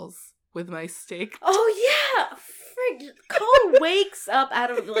balls with my steak. Oh, yeah. Cole wakes up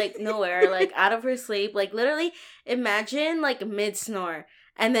out of, like, nowhere, like, out of her sleep. Like, literally, imagine, like, mid-snore.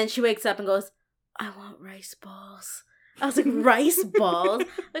 And then she wakes up and goes, I want rice balls. I was like, rice balls?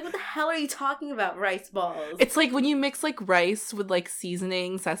 Like, what the hell are you talking about, rice balls? It's like when you mix like rice with like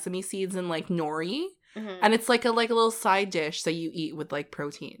seasoning, sesame seeds, and like nori. And it's like a little side dish that you eat with like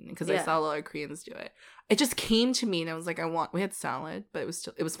protein, because I saw a lot of Koreans do it. It just came to me and I was like, we had salad, but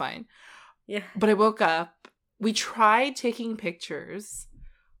it was fine. Yeah. But I woke up, we tried taking pictures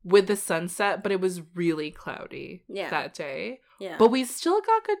with the sunset, but it was really cloudy that day. Yeah. But we still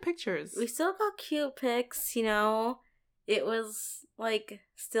got good pictures. We still got cute pics, you know. It was like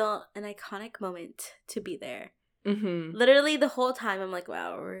still an iconic moment to be there. Literally the whole time I'm like,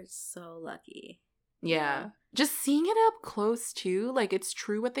 wow, we're so lucky. Yeah. Just seeing it up close too, like it's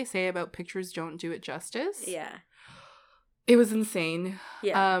true what they say about pictures don't do it justice. Yeah. It was insane.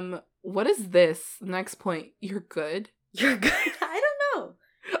 Yeah. What is this? Next point. You're good. You're good. I don't know.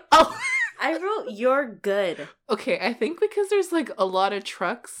 Oh. I wrote you're good. Okay, I think because there's like a lot of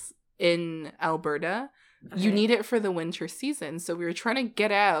trucks in Alberta, you need it for the winter season. So we were trying to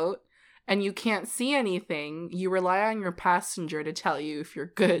get out and you can't see anything. You rely on your passenger to tell you if you're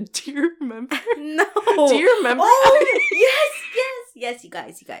good. Do you remember? No. Do you remember? Oh, yes, you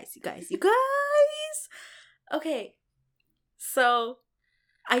guys. Okay. So,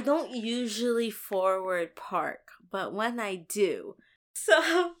 I don't usually forward park, but when I do,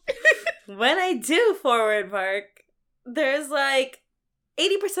 forward park, there's like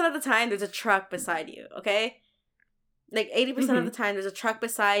 80% of the time there's a truck beside you, okay? Like 80% of the time there's a truck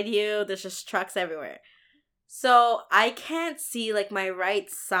beside you, there's just trucks everywhere. So I can't see like my right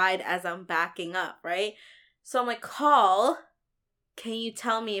side as I'm backing up, right? So I'm like, call, can you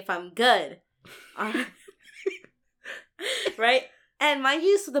tell me if I'm good? Right? And mind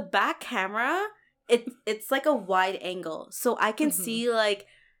you, so the back camera, it's like a wide angle. So I can see like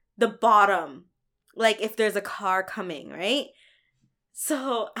the bottom, like if there's a car coming, right?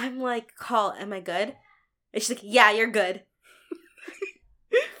 So I'm like, call, am I good? And she's like, yeah, you're good.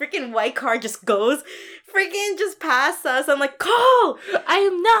 Freaking white car just goes, freaking just past us. I'm like, call! I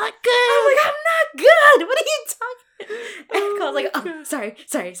am not good! I'm like, I'm not good! What are you talking? And Cole's like, oh, sorry.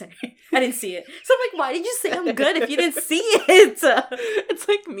 I didn't see it. So I'm like, why did you say I'm good if you didn't see it? It's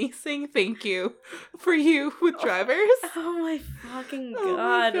like me saying thank you for you with drivers. Oh my fucking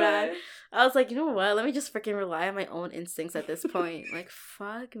God, man. I was like, you know what? Let me just freaking rely on my own instincts at this point. Like,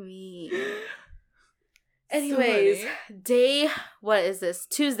 fuck me. Anyways, what is this?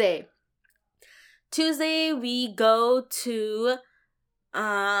 Tuesday, we go to,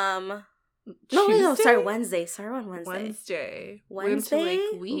 Wednesday. Sorry, on Wednesday. Wednesday,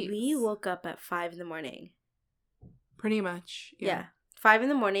 we woke up at 5 a.m. Pretty much, yeah. 5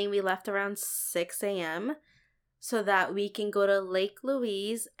 a.m. We left around 6 a.m. so that we can go to Lake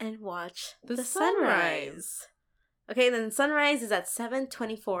Louise and watch the sunrise. Okay, then sunrise is at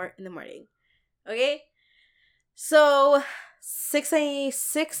 7:24 in the morning. Okay? So,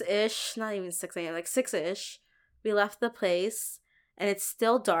 6-ish, not even 6 a.m., like 6-ish, we left the place, and it's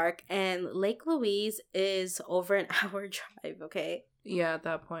still dark, and Lake Louise is over an hour drive, okay? Yeah, at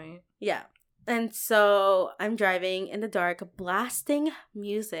that point. Yeah. And so, I'm driving in the dark, blasting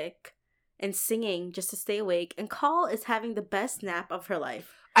music and singing just to stay awake, and Call is having the best nap of her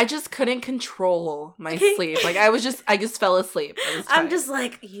life. I just couldn't control my sleep. Like, I just fell asleep. I'm just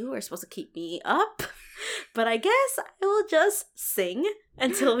like, you were supposed to keep me up. But I guess I will just sing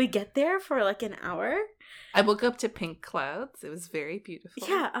until we get there for like an hour. I woke up to pink clouds. It was very beautiful.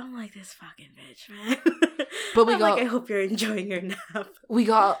 Yeah, I'm like, this fucking bitch, man. But I hope you're enjoying your nap. We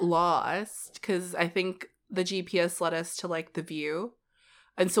got lost because I think the GPS led us to like the view.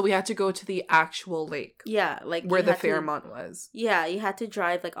 And so we had to go to the actual lake. Yeah, like where the Fairmont was. Yeah, you had to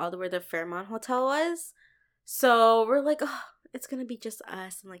drive like all the way to the Fairmont Hotel was. So we're like, oh, it's going to be just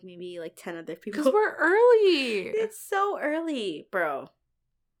us and like maybe like 10 other people. Because we're early. It's so early, bro.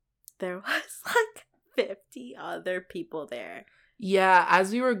 There was like 50 other people there. Yeah,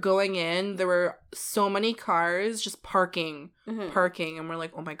 as we were going in, there were so many cars just parking. And we're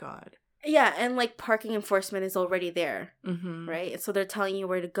like, oh my God. Yeah, and like parking enforcement is already there, right? So they're telling you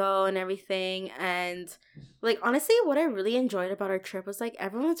where to go and everything. And like, honestly, what I really enjoyed about our trip was like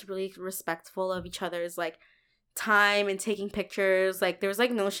everyone's really respectful of each other's like time and taking pictures. Like there was like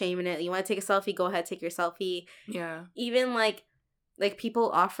no shame in it. You want to take a selfie, go ahead, take your selfie. Yeah. Even like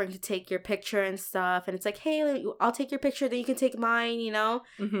people offering to take your picture and stuff. And it's like, hey, I'll take your picture, then you can take mine, you know?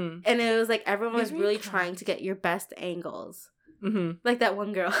 And it was like everyone was really trying to get your best angles. Like that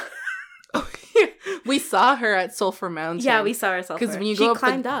one girl. Oh, yeah. We saw her at Sulphur Mountain. Yeah, we saw her at Sulphur. Because when you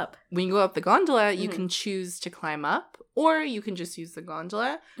climbed up. When you go up the gondola, you can choose to climb up or you can just use the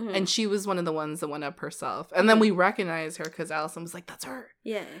gondola. Mm. And she was one of the ones that went up herself. And then we recognized her because Allison was like, that's her.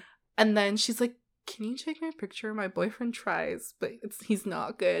 Yeah. And then she's like, can you take my picture? My boyfriend tries, but he's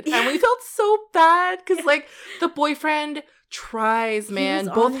not good. And we felt so bad because, like, the boyfriend tries, man.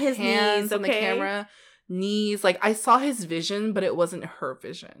 Both his hands knees, on the camera, knees. Like, I saw his vision, but it wasn't her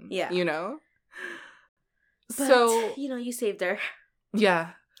vision. Yeah. You know? But, so, you know, you saved her.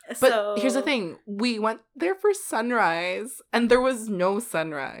 Yeah. But here's the thing. We went there for sunrise, and there was no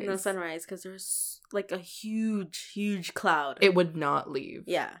sunrise. No sunrise, because there was, like, a huge, huge cloud. It would not leave.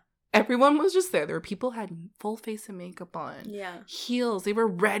 Yeah. Everyone was just there. There were people who had full face of makeup on. Yeah. Heels. They were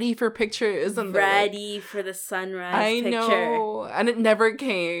ready for pictures. And ready for the sunrise picture. I know. And it never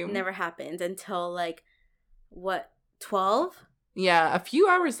came. Never happened until, like, what, 12? Yeah, a few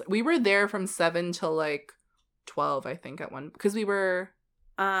hours. We were there from 7 till, like, 12, I think, at one. Because we were...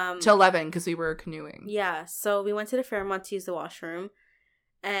 till 11, because we were canoeing. Yeah, so we went to the Fairmont to use the washroom.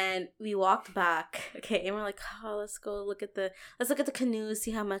 And we walked back, okay, and we're like, oh, let's look at the canoe, see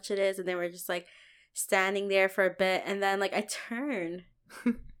how much it is. And then we're just, like, standing there for a bit. And then, like, I turn,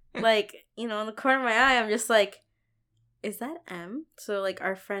 like, you know, in the corner of my eye, I'm just like, is that M? So, like,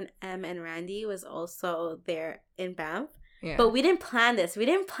 our friend M and Randy was also there in Banff. Yeah. But we didn't plan this. We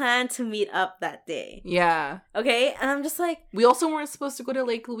didn't plan to meet up that day. Yeah. Okay? And I'm just like... We also weren't supposed to go to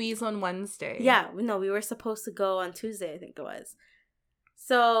Lake Louise on Wednesday. Yeah. No, we were supposed to go on Tuesday, I think it was.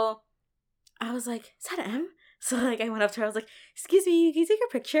 So I was like, is that M? So, like, I went up to her. I was like, excuse me, can you take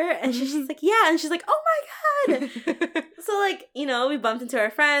a picture? And she's just like, yeah. And she's like, oh, my God. So, like, you know, we bumped into our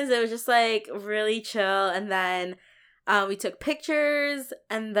friends. It was just, like, really chill. And then we took pictures.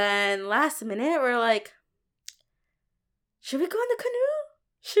 And then last minute, we're like, should we go in the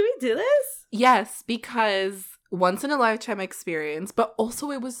canoe? Should we do this? Yes, because once in a lifetime experience, but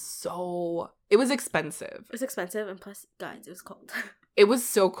also it was expensive. It was expensive. And plus, guys, it was cold. It was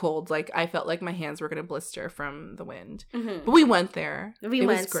so cold. Like, I felt like my hands were going to blister from the wind. Mm-hmm. But we went there. We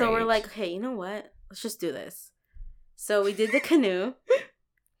went. So we're like, hey, you know what? Let's just do this. So we did the canoe.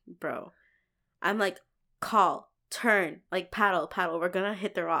 Bro. I'm like, call, turn, like, paddle. We're going to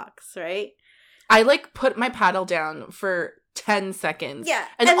hit the rocks, right? I, like, put my paddle down for 10 seconds. Yeah.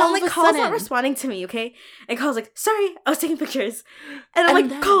 And all then, like, Cole's not responding to me, okay? And Cole's like, sorry, I was taking pictures. And I'm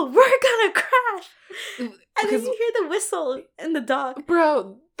like, Cole, we're gonna crash. And then you hear the whistle in the dock.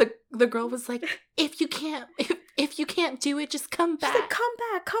 Bro, the girl was like, if you can't do it, just come back. She's like,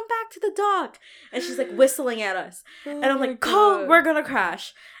 come back to the dock. And she's like whistling at us. And I'm like, Cole, we're gonna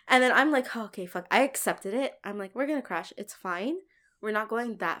crash. And then I'm like, oh, okay, fuck. I accepted it. I'm like, we're gonna crash. It's fine. We're not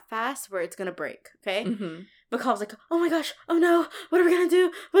going that fast where it's gonna break, okay? Mm-hmm. But Cole's like, oh my gosh, oh no, what are we gonna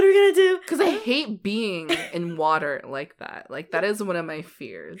do? What are we gonna do? Because I hate being in water like that. Like, that is one of my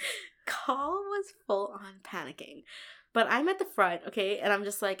fears. Cole was full on panicking. But I'm at the front, okay? And I'm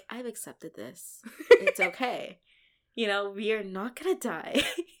just like, I've accepted this. It's okay. You know, we are not gonna die.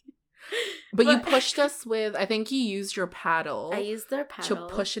 But you pushed us with, I think you used your paddle. I used their paddle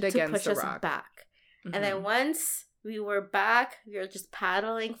to push it against the rock. Us back. Mm-hmm. And then once we were back, we were just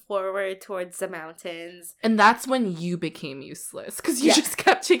paddling forward towards the mountains. And that's when you became useless, because you just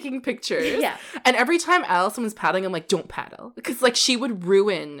kept taking pictures. Yeah. And every time Allison was paddling, I'm like, don't paddle. Because, like, she would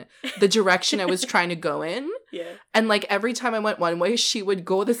ruin the direction I was trying to go in. Yeah. And, like, every time I went one way, she would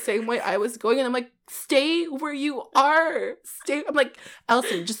go the same way I was going. And I'm like, stay where you are. I'm like,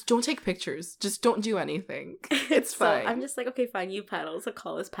 Allison, just don't take pictures. Just don't do anything. It's fine. So I'm just like, okay, fine, you paddle. So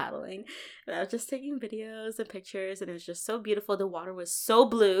Cole is paddling. And I was just taking videos and pictures. And it was just so beautiful. The water was so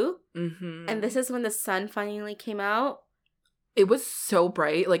blue. Mm-hmm. And this is when the sun finally came out. It was so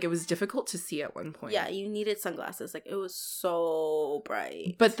bright. Like, it was difficult to see at one point. Yeah, you needed sunglasses. Like, it was so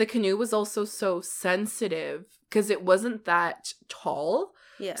bright. But the canoe was also so sensitive because it wasn't that tall.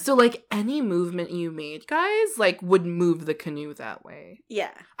 Yeah. So, like, any movement you made, guys, like, would move the canoe that way. Yeah.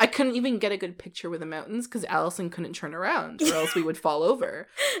 I couldn't even get a good picture with the mountains because Allison couldn't turn around or else we would fall over.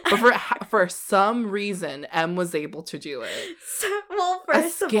 But for some reason, M was able to do it.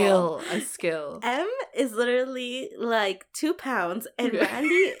 First of all, a skill. M is literally, like, 2 pounds and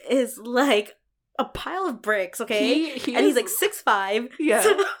Randy is, like, a pile of bricks, okay? He's, like, 6'5". Yeah.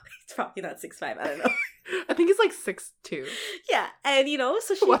 So he's probably not 6'5", I don't know. I think he's like 6'2". Yeah, and you know,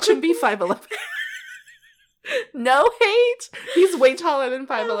 so she watch him be 5'11". No hate. He's way taller than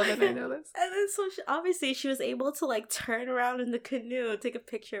 5'11". I know this. And then so obviously she was able to like turn around in the canoe, take a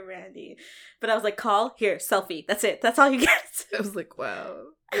picture of Randy. But I was like, call here, selfie. That's it. That's all you get. I was like, wow,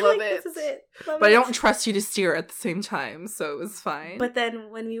 love like, it. This is it. Love but it. I don't trust you to steer at the same time, so it was fine. But then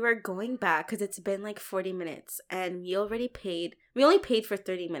when we were going back, because it's been like 40 minutes, and we only paid for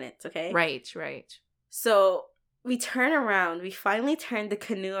 30 minutes. Okay. Right. So we turn around. We finally turned the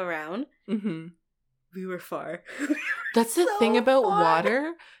canoe around. Mm-hmm. We were far. That's the thing about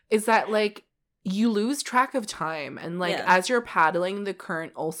water is that, like, you lose track of time. And, like, as you're paddling, the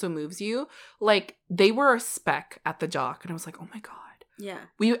current also moves you. Like, they were a speck at the dock. And I was like, oh, my God. Yeah.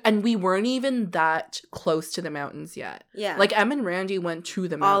 We weren't even that close to the mountains yet. Yeah. Like, Em and Randy went to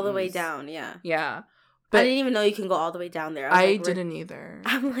the mountains. All the way down, yeah. Yeah. But I didn't even know you can go all the way down there. I didn't either.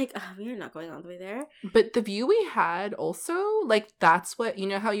 I'm like, we're not going all the way there. But the view we had also, like, that's what, you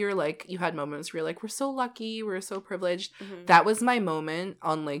know how you're like, you had moments where you're like, we're so lucky, we're so privileged. Mm-hmm. That was my moment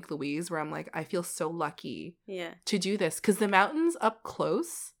on Lake Louise where I'm like, I feel so lucky to do this. Because the mountains up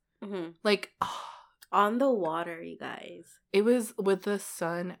close, like, on the water, you guys. It was with the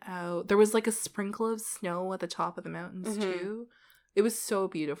sun out. There was like a sprinkle of snow at the top of the mountains too. It was so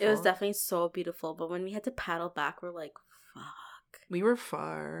beautiful. It was definitely so beautiful. But when we had to paddle back, we're like, fuck. We were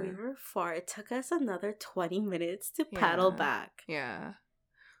far. It took us another 20 minutes to paddle back. Yeah.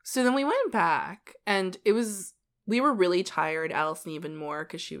 So then we went back and we were really tired, Allison even more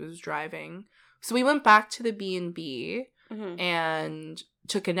because she was driving. So we went back to the B&B and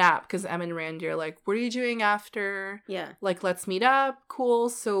took a nap because Em and Randy are like, what are you doing after? Yeah. Like, let's meet up. Cool.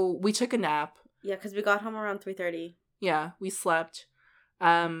 So we took a nap. Yeah, because we got home around 3:30. Yeah, we slept,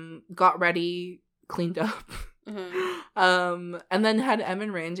 got ready, cleaned up, and then had Em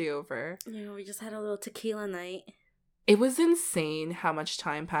and Randy over. Yeah, we just had a little tequila night. It was insane how much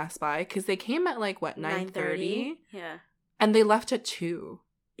time passed by because they came at like, what, 9:30? Yeah. And they left at 2.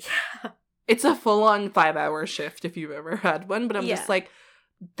 Yeah. It's a full-on 5-hour shift if you've ever had one, but I'm just like,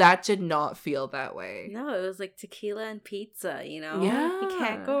 that did not feel that way. No, it was like tequila and pizza, you know? Yeah. You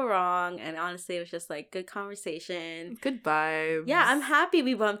can't go wrong. And honestly, it was just like good conversation. Good vibes. Yeah, I'm happy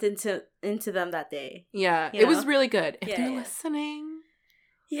we bumped into them that day. Yeah, it was really good. If they're listening,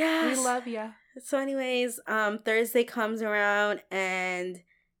 we love you. So anyways, Thursday comes around and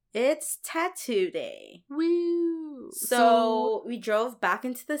it's tattoo day. Woo! So we drove back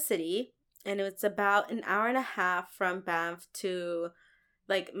into the city and it was about an hour and a half from Banff to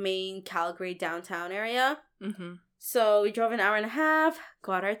like main Calgary downtown area. Mm-hmm. So we drove an hour and a half,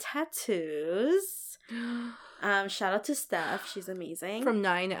 got our tattoos. Shout out to Steph. She's amazing. From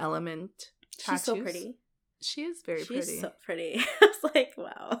 9 Element Tattoos. She's so pretty. She is very pretty. She's so pretty. I was like,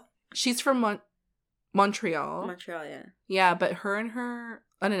 wow. She's from Montreal. Montreal, yeah. Yeah, but her and her,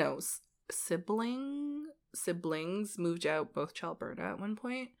 I don't know, siblings moved out both to Alberta at one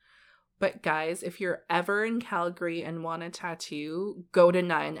point. But guys, if you're ever in Calgary and want a tattoo, go to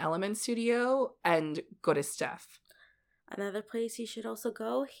 9 Element Studio and go to Steph. Another place you should also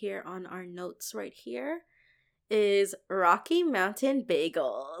go here on our notes right here is Rocky Mountain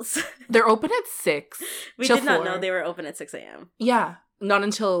Bagels. They're open at 6. We did not know they were open at 6 a.m. Yeah, not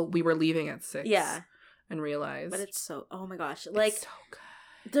until we were leaving at 6. Yeah. And realized. But it's so, oh my gosh. Like, it's so good.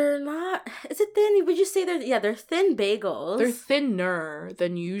 They're not, is it thin? Would you say they're thin bagels. They're thinner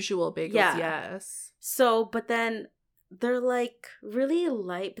than usual bagels, yes. So, but then they're like really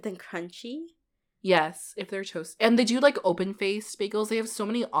light, but then crunchy. Yes, if they're toast. And they do like open-faced bagels. They have so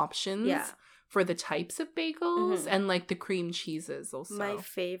many options for the types of bagels and like the cream cheeses also. My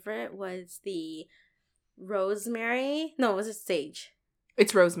favorite was the rosemary. No, was it sage?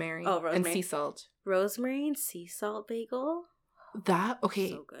 It's rosemary. Oh, rosemary. And sea salt. Rosemary and sea salt bagel. That, okay,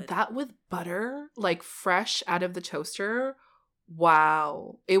 so that with butter, like fresh out of the toaster,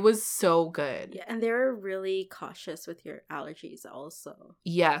 wow. It was so good. Yeah, and they were really cautious with your allergies also.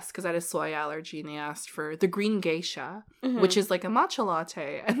 Yes, because I had a soy allergy and they asked for the green geisha, which is like a matcha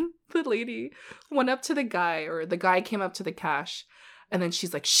latte. And the lady went up to the guy, or the guy came up to the cash, and then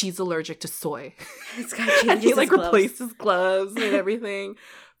she's like, she's allergic to soy. This guy changes and he like his gloves. replaced his gloves and everything.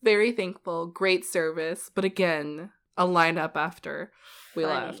 Very thankful. Great service. But again, a lineup after we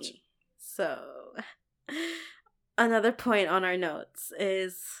left. So, another point on our notes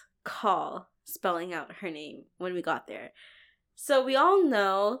is call, spelling out her name when we got there. So we all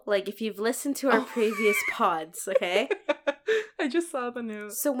know, like, if you've listened to our previous pods, okay? I just saw the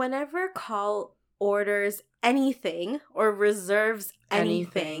note. So whenever Call orders anything or reserves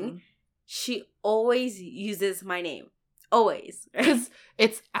anything, she always uses my name. Always. Because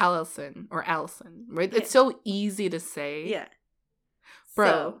it's Allison, right? Yeah. It's so easy to say. Yeah.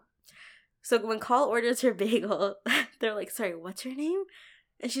 Bro. So when Call orders her bagel, they're like, sorry, what's your name?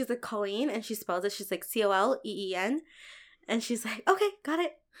 And she's like, Colleen. And she spells it. She's like, Coleen. And she's like, okay, got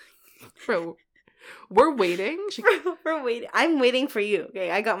it. Bro, we're waiting. We're waiting. I'm waiting for you.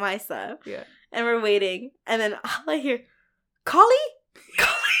 Okay, I got my stuff. Yeah. And we're waiting. And then all I hear, Collie?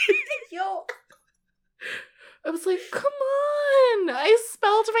 Yo. I was like, come on. I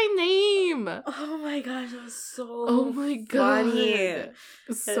spelled my name. same. Oh my gosh, that was so Oh my god. funny.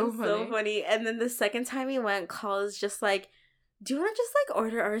 It's so funny. So funny. And then the second time we went, Call was just like, do you want to just like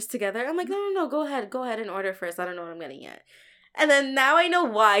order ours together? I'm like, no, go ahead and order first. I don't know what I'm getting yet. And then now I know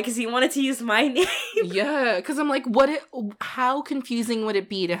why, because he wanted to use my name. Yeah, because I'm like, how confusing would it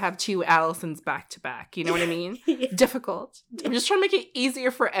be to have two Allisons back to back? You know what I mean? Yeah. Difficult. I'm just trying to make it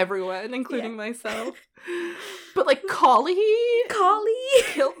easier for everyone, including myself. But like, Collie?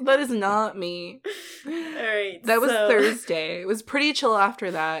 That is not me. All right. That was Thursday. It was pretty chill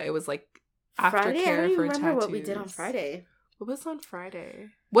after that. It was like aftercare Friday? I don't even remember tattoos. what we did on Friday. What was on Friday?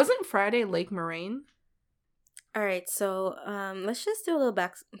 Wasn't Friday Lake Moraine? All right, so let's just do a little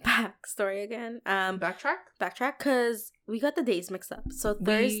backstory again. Backtrack, because we got the days mixed up. So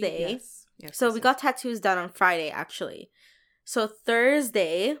Thursday, yes, we got tattoos done on Friday actually. So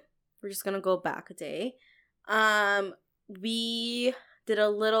Thursday, we're just gonna go back a day. We did a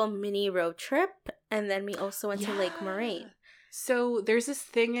little mini road trip, and then we also went to Lake Moraine. So there's this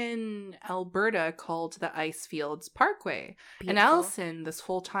thing in Alberta called the Icefields Parkway, Beautiful. And Allison this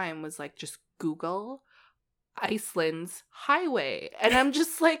whole time was like, just Google Iceland's highway, and I'm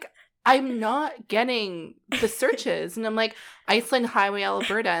just like, I'm not getting the searches, and I'm like, Iceland Highway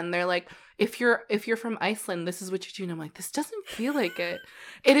Alberta, and they're like, if you're from Iceland, this is what you do, and I'm like, this doesn't feel like it.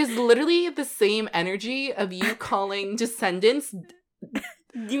 It is literally the same energy of you calling Descendants.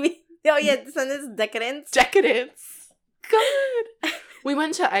 Descendants decadence. God. We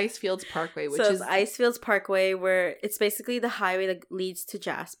went to Icefields Parkway, which is Icefields Parkway, where it's basically the highway that leads to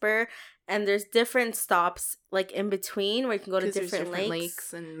Jasper, and there's different stops like in between where you can go to different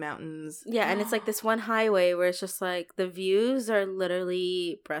lakes and mountains. Yeah, and it's like this one highway where it's just like the views are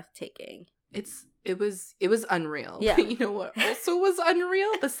literally breathtaking. It was unreal. Yeah. You know what also was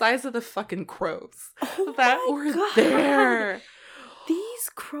unreal? The size of the fucking crows that were there. These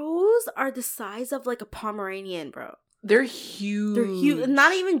crows are the size of like a Pomeranian, bro. They're huge. They're huge.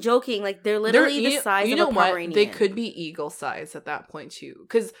 Not even joking. Like, they're literally the size of a Pomeranian. They could be eagle size at that point, too.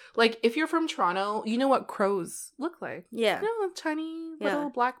 Because, like, if you're from Toronto, you know what crows look like. Yeah. You know, tiny little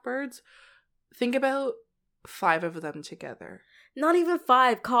black birds. Think about 5 of them together. Not even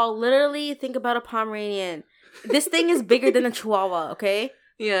 5. Call, literally think about a Pomeranian. This thing is bigger than a Chihuahua, okay?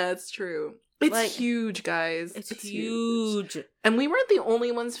 Yeah, it's true. It's like, huge, guys. It's huge. And we weren't the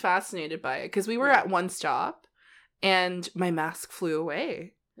only ones fascinated by it. Because we were at one stop. And my mask flew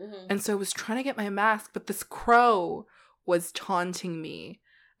away. Mm-hmm. And so I was trying to get my mask, but this crow was taunting me.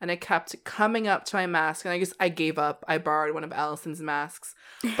 And I kept coming up to my mask, and I gave up. I borrowed one of Allison's masks.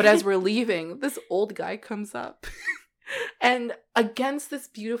 But as we're leaving, this old guy comes up. And against this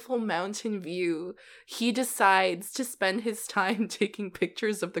beautiful mountain view, he decides to spend his time taking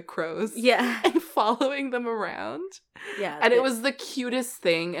pictures of the crows. Yeah. And following them around. Yeah. And it was the cutest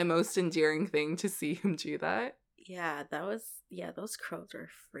thing and most endearing thing to see him do that. Yeah, those crows were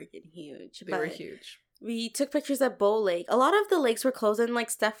freaking huge. They were huge. We took pictures at Bow Lake. A lot of the lakes were closed, and like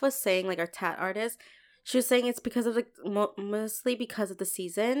Steph was saying, like our tat artist, she was saying it's because of mostly because of the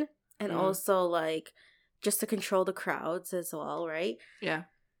season, and also like just to control the crowds as well, right? Yeah.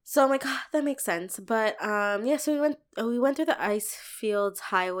 So I'm like, that makes sense. But so we went through the Icefields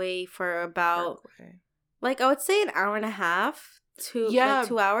Highway for about like I would say an hour and a half.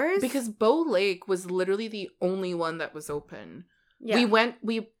 2 hours, because Bow Lake was literally the only one that was open. Yeah,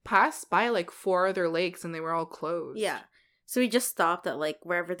 we passed by like 4 other lakes and they were all closed. Yeah, so we just stopped at like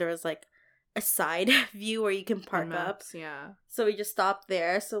wherever there was like a side view where you can park up. Yeah, so we just stopped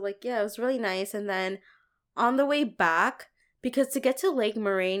there. So like it was really nice. And then on the way back, because to get to Lake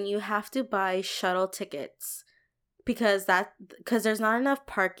Moraine you have to buy shuttle tickets because there's not enough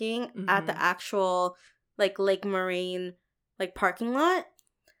parking at the actual like Lake Moraine like parking lot.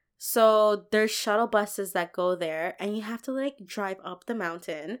 So there's shuttle buses that go there, and you have to like drive up the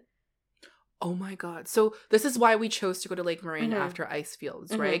mountain. Oh my god. So this is why we chose to go to Lake Moraine after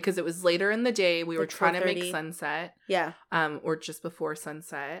Icefields, right? Because it was later in the day. We were trying to make sunset. Yeah. Or just before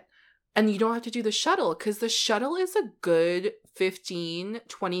sunset. And you don't have to do the shuttle, because the shuttle is a good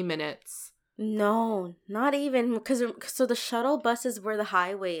 15-20 minutes. No, not even, because so the shuttle bus is where the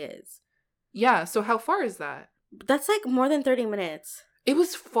highway is. Yeah, so how far is that? That's like more than 30 minutes. It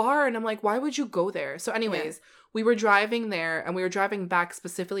was far, and I'm like, why would you go there? So anyways, we were driving there, and we were driving back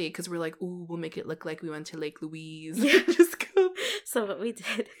specifically because we're like, ooh, we'll make it look like we went to Lake Louise. Yeah. Just go. So what we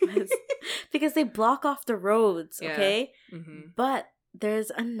did was, because they block off the roads, okay? Mm-hmm. But there's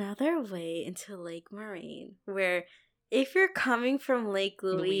another way into Lake Moraine where if you're coming from Lake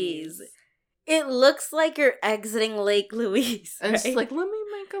Louise. It looks like you're exiting Lake Louise. And it's like, let me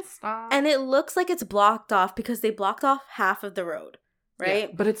make a stop. And it looks like it's blocked off because they blocked off half of the road, right?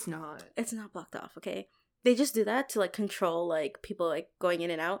 Yeah, but it's not. It's not blocked off, okay? They just do that to, like, control, like, people, like, going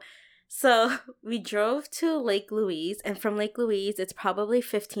in and out. So we drove to Lake Louise, and from Lake Louise, it's probably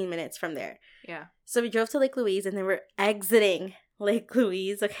 15 minutes from there. Yeah. So we drove to Lake Louise, and then we're exiting Lake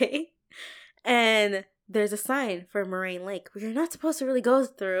Louise, okay? And there's a sign for Moraine Lake, which you're not supposed to really go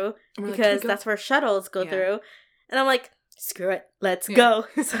through because that's where shuttles go through. And I'm like, screw it, let's go.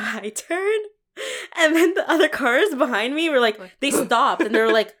 So I turned, and then the other cars behind me were like, they stopped, and they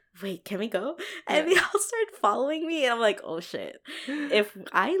were like, wait, can we go? And they all started following me, and I'm like, oh shit. If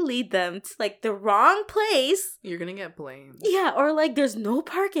I lead them to, like, the wrong place, you're gonna get blamed. Yeah, or, like, there's no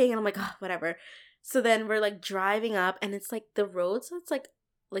parking, and I'm like, oh, whatever. So then we're, like, driving up, and it's, like, the road, so it's,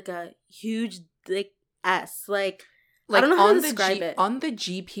 like a huge, like, S. Like I don't know how to describe it. On the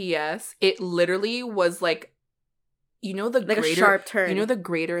GPS, it literally was, like, you know, the like greater, a sharp turn. You know the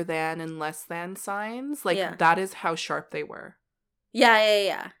greater than and less than signs? Like, that is how sharp they were.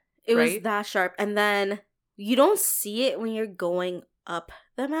 Yeah. It was that sharp. And then you don't see it when you're going up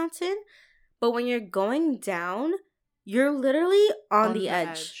the mountain, but when you're going down, you're literally on the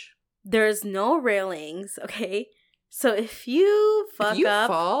edge. There's no railings, okay? So if you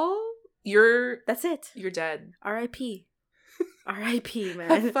fall, that's it. You're dead. R.I.P. R.I.P., man.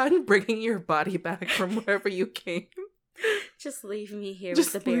 Have fun bringing your body back from wherever you came. Just leave me here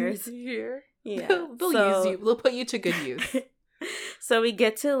with the bears. Leave me here. Yeah. They'll use you. They'll put you to good use. So we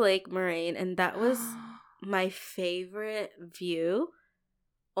get to Lake Moraine, and that was my favorite view,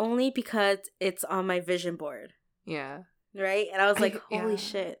 only because it's on my vision board. Yeah. Right? And I was like, holy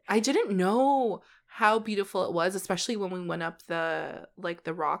shit. I didn't know how beautiful it was, especially when we went up the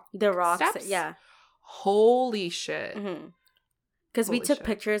rocks, steps. Yeah. Holy shit. Because we took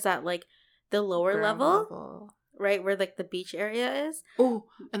pictures at, like, the lower level, right, where, like, the beach area is. Oh,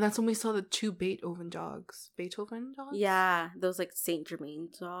 and that's when we saw the 2 Beethoven dogs. Yeah, those, like, Saint Germain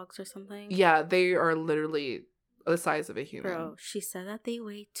dogs or something. Yeah, they are literally the size of a human. Bro, she said that they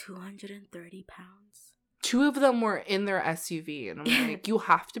weigh 230 pounds. 2 of them were in their SUV, and I'm like, you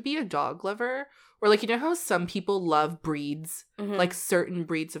have to be a dog lover. Or, like, you know how some people love breeds, like certain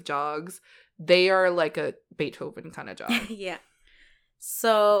breeds of dogs? They are like a Beethoven kind of dog. Yeah.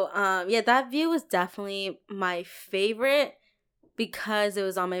 So, that view was definitely my favorite because it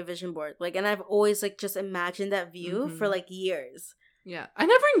was on my vision board. Like, and I've always, like, just imagined that view for, like, years. Yeah. I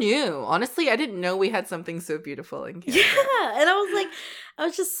never knew. Honestly, I didn't know we had something so beautiful in Canada. Yeah. And I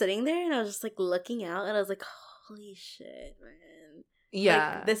was just sitting there and I was just, like, looking out and I was like, holy shit, man.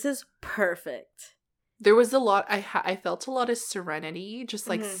 Yeah. Like, this is perfect. There was a lot, I felt a lot of serenity just,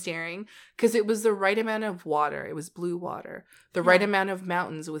 like, staring, because it was the right amount of water. It was blue water. The right amount of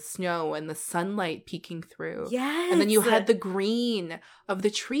mountains with snow and the sunlight peeking through. Yes. And then you had the green of the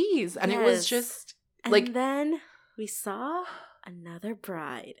trees. And it was just, like... And then we saw another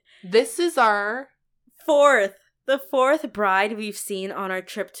bride. This is our... The fourth bride we've seen on our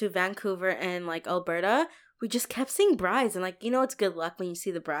trip to Vancouver and, like, Alberta. We just kept seeing brides, and, like, you know, it's good luck when you see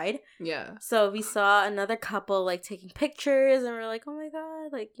the bride. Yeah. So we saw another couple, like, taking pictures, and we're like, oh my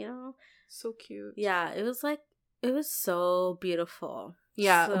god, like, you know. So cute. Yeah, it was so beautiful.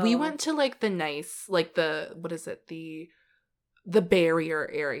 Yeah, we went to, like, the nice, like, what is it, the barrier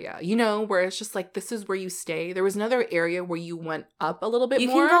area, you know, where it's just like, this is where you stay. There was another area where you went up a little bit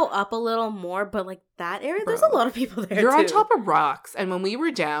more. You can go up a little more, but, like, that area, there's a lot of people there, You're on top of rocks, and when we were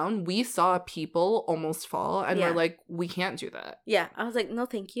down, we saw people almost fall, and we're like, we can't do that. Yeah, I was like, no,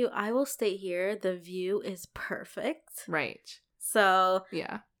 thank you. I will stay here. The view is perfect. Right. So,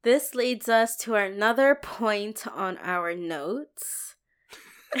 yeah. This leads us to another point on our notes.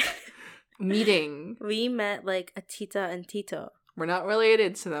 Meeting. We met, like, a tita and tito. We're not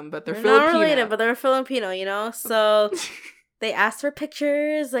related to them, but they're Filipino. Not related, but they're Filipino, you know? So they asked for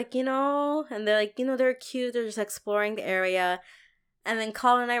pictures, like, you know, and they're like, you know, they're cute. They're just exploring the area. And then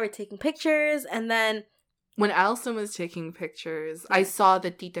Colin and I were taking pictures, and then... When Allison was taking pictures, I saw the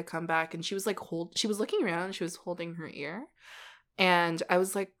tita come back, and she was, like, she was looking around, and she was holding her ear. And I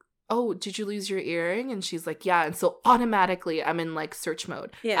was like, oh, did you lose your earring? And she's like, yeah. And so automatically I'm in, like, search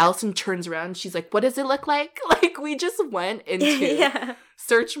mode. Yeah. Allison turns around and she's like, what does it look like? Like, we just went into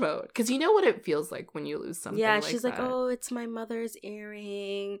search mode. Because you know what it feels like when you lose something like that. Yeah, she's like, oh, it's my mother's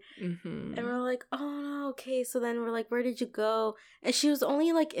earring. And we're like, oh, no, okay. So then we're like, where did you go? And she was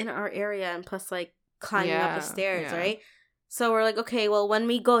only, like, in our area and plus, like, climbing up the stairs, right? So we're like, okay, well, when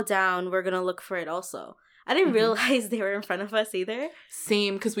we go down, we're going to look for it also. I didn't realize they were in front of us either.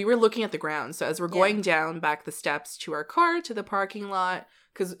 Same, because we were looking at the ground. So as we're going down back the steps to our car, to the parking lot,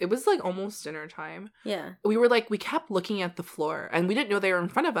 because it was like almost dinner time. Yeah. We kept looking at the floor and we didn't know they were in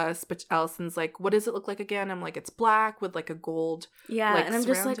front of us, but Allison's like, what does it look like again? I'm like, it's black with like a gold. Yeah. Like, and I'm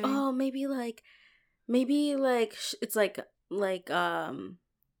just like, surrounding. oh, maybe it's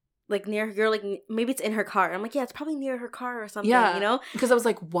like near you're like maybe it's in her car. I'm like, yeah, it's probably near her car or something, Yeah, you know? Because I was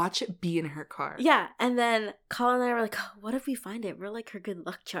like, watch it be in her car. Yeah, and then Colin and I were like, oh, what if we find it? We're like her good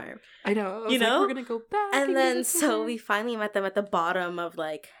luck charm. I know. I was you like, know? we're gonna go back. And then so we finally met them at the bottom of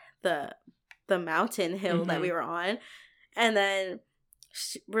like the mountain hill that we were on, and then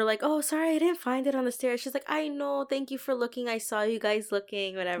we're like, oh, sorry, I didn't find it on the stairs. She's like, I know, thank you for looking. I saw you guys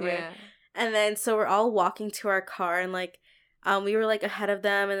looking, whatever. Yeah. And then so we're all walking to our car, and like. We were like ahead of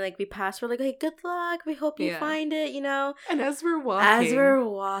them, and like we passed. We're like, "Hey, good luck. We hope you find it." You know. And as we're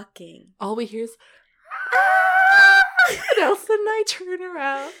walking, all we hear is, "Ah!" And Elsa and I turn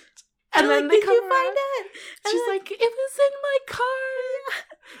around, and then like, they did come you around. find it? And She's like, "It was in my car."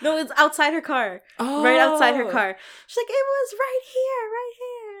 No, it's outside her car. Oh, right outside her car. She's like, "It was right here."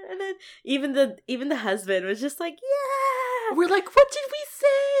 And then even the husband was just like, "Yeah." We're like, "What did we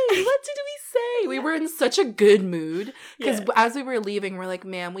say? What did we say?" We were in such a good mood because as we were leaving, we're like,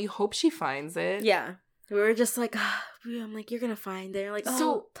 "Man, we hope she finds it." Yeah, we were just like, I'm like, "You're gonna find it." You're like, "Oh,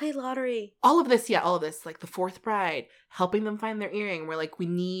 so play lottery." All of this, like the fourth bride, helping them find their earring. We're like, we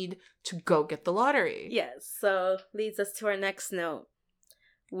need to go get the lottery. Yes. So leads us to our next note: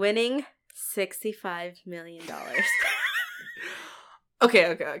 winning $65 million.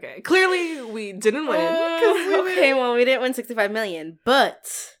 Okay. Clearly, we didn't win. Well, we didn't win $65 million, but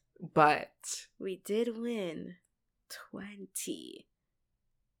we did win $20.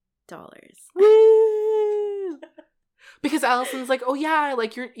 Woo! Because Allison's like, oh yeah,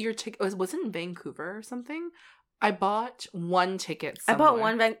 like your ticket was in Vancouver or something. I bought one ticket somewhere. I bought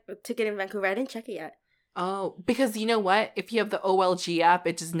one ticket in Vancouver. I didn't check it yet. Oh, because you know what? If you have the OLG app,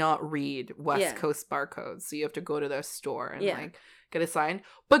 it does not read West Coast barcodes. So you have to go to the store and like get a sign.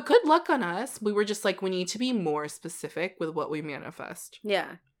 But good luck on us. We were just like, we need to be more specific with what we manifest.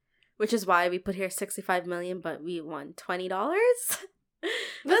 Yeah. Which is why we put here $65 million, but we won $20.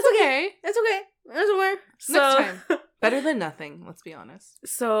 That's okay. That's okay. That's okay. Next time. Better than nothing, let's be honest.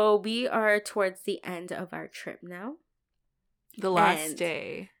 So we are towards the end of our trip now. The last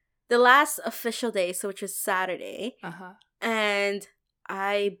day. The last official day, so which was Saturday. Uh-huh. And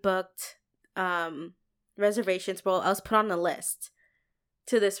I booked reservations. Well, I was put on the list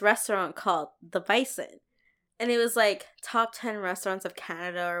to this restaurant called The Bison. And it was like top 10 restaurants of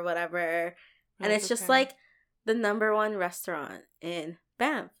Canada or whatever. And it's just like the number one restaurant in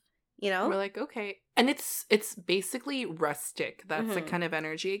Banff, you know? We're like, okay. And it's basically rustic. That's the kind of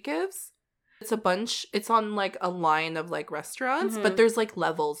energy it gives. It's on like a line of like restaurants, but there's like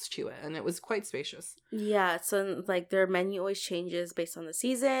levels to it. And it was quite spacious. Yeah. So like their menu always changes based on the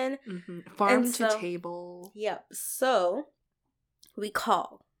season. Farm to table. Yep. So we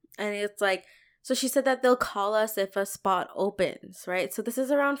call. And it's like, so she said that they'll call us if a spot opens, right? So this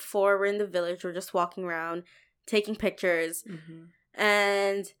is around 4. We're in the village. We're just walking around, taking pictures.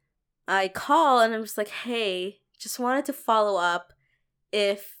 And I call and I'm just like, hey, just wanted to follow up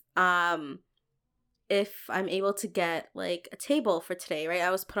if I'm able to get like a table for today, right? I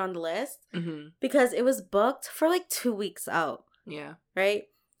was put on the list because it was booked for like 2 weeks out. Yeah. Right?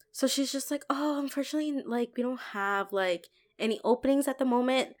 So she's just like, oh, unfortunately, like we don't have like any openings at the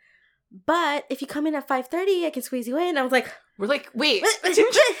moment. But if you come in at 5:30, I can squeeze you in. I was like, we're like, wait, did you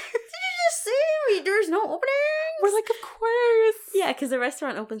just say there's no openings? We're like, of course. Yeah, because the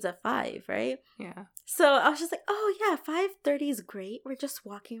restaurant opens at 5, right? Yeah. So I was just like, oh yeah, 5:30 is great. We're just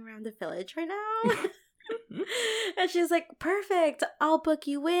walking around the village right now. And she's like, perfect. I'll book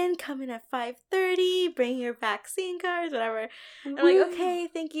you in. Come in at 5:30. Bring your vaccine cards, whatever. I'm like, okay,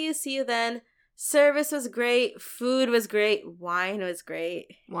 thank you. See you then. Service was great. Food was great. Wine was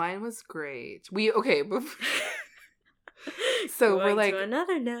great. So we're like, to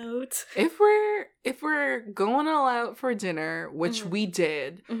another note. If we're going all out for dinner, which we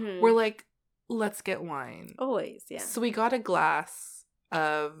did, we're like, let's get wine. Always, yeah. So we got a glass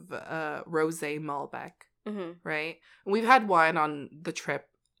of rosé Malbec, right? And we've had wine on the trip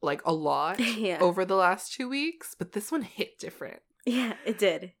like a lot over the last 2 weeks, but this one hit different. Yeah, it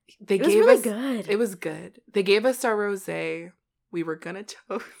did. It was really good. It was good. They gave us our rosé. We were gonna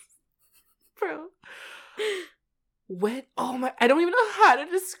toast, bro. I don't even know how to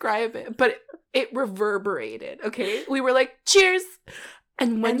describe it, but it reverberated. Okay, we were like, cheers,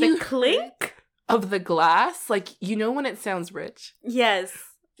 and when you clink of the glass, like you know when it sounds rich. Yes,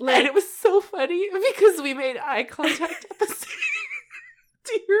 and it was so funny because we made eye contact at the same.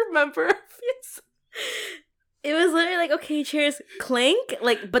 Do you remember? Yes. It was literally like, okay, cheers, clink.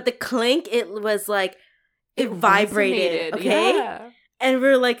 Like, but the clink, it was like, it vibrated, resonated, okay? Yeah. And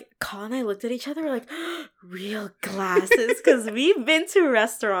we're like, Kyle and I looked at each other, we're like, real glasses. Because we've been to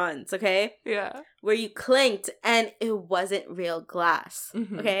restaurants, okay? Yeah. Where you clinked and it wasn't real glass,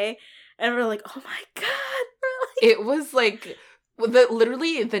 okay? And we're like, oh my God. It was like,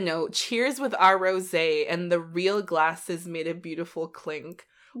 literally the note, cheers with our rosé, and the real glasses made a beautiful clink.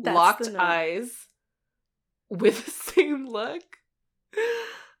 Locked eyes with the same look.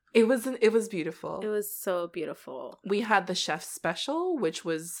 It was beautiful. It was so beautiful. We had the chef's special, which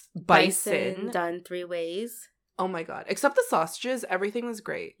was bison done 3 ways. Oh my God. Except the sausages, everything was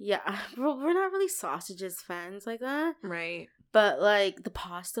great. Yeah, we're not really sausages fans like that. Right. But, like, the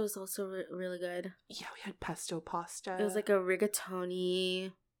pasta was also really good. Yeah, we had pesto pasta. It was like a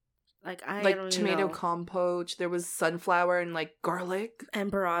rigatoni. Like, I like don't tomato know. compote. There was sunflower and, like, garlic. And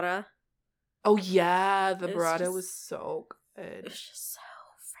burrata. Oh, yeah. The burrata was so good. It was just so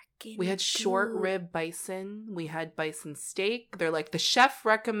freaking We had short rib bison. We had bison steak. They're like, the chef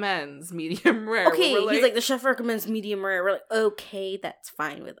recommends medium rare. Okay, he's like, the chef recommends medium rare. We're like, okay, that's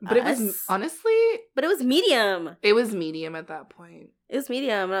fine with us. But it was, honestly... But it was medium. It was medium at that point. It was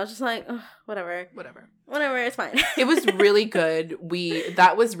medium. And I was just like, whatever. Whatever, it's fine. It was really good.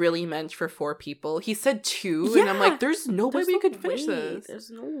 That was really meant for 4 people. He said 2, and I'm like, there's no way we could finish this. There's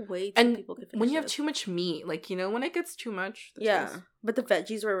no way 2 people could finish when you have too much meat, like, you know, when it gets too much. Yeah, but the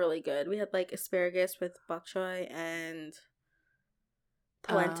veggies were really good. We had, like, asparagus with bok choy and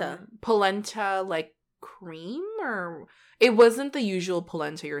polenta. Polenta, like, cream? Or... It wasn't the usual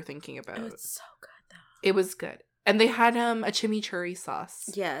polenta you're thinking about. It was so good, though. It was good. And they had a chimichurri sauce.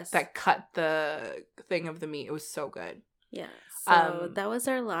 Yes. That cut the thing of the meat. It was so good. Yeah. So that was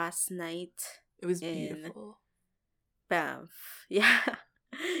our last night. It was beautiful. Banff. Yeah.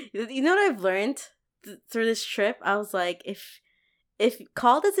 You know what I've learned through this trip? I was like, if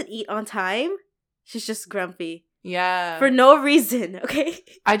Call doesn't eat on time, she's just grumpy. Yeah. For no reason, okay?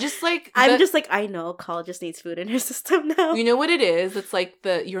 I just like... I'm just like, I know, Call just needs food in her system now. You know what it is? It's like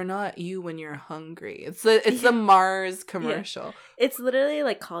you're not you when you're hungry. It's the Mars commercial. Yeah. It's literally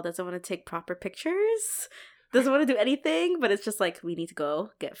like Call doesn't want to take proper pictures, doesn't want to do anything, but it's just like, we need to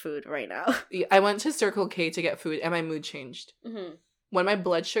go get food right now. I went to Circle K to get food and my mood changed. Mm-hmm. When my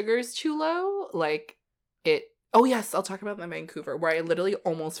blood sugar is too low, like it... Oh, yes, I'll talk about that in Vancouver, where I literally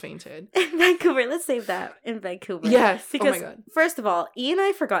almost fainted. In Vancouver, let's save that. In Vancouver. Yes, because, oh my God. First of all, E and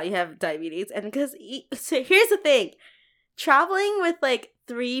I forgot you have diabetes, and because so here's the thing. Traveling with, like,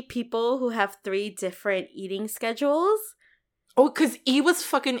 3 people who have 3 different eating schedules. Oh, because E was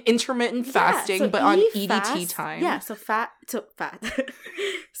fucking intermittent fasting, so but on EDT time. Yeah, so fat.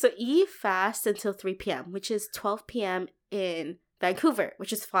 So E fasts until 3 p.m., which is 12 p.m. in Vancouver,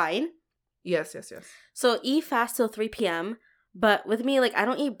 which is fine. Yes. So E fasts till 3 p.m. But with me, like, I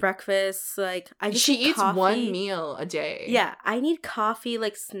don't eat breakfast. Like, I just She eats coffee. 1 meal a day. Yeah, I need coffee,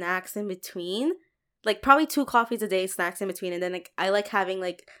 like, snacks in between. Like, probably 2 coffees a day, snacks in between. And then, like, I like having,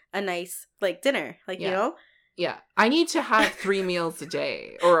 like, a nice, like, dinner. Like, you know? Yeah. I need to have 3 meals a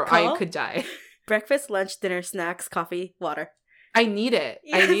day or I could die. Breakfast, lunch, dinner, snacks, coffee, water. I need it.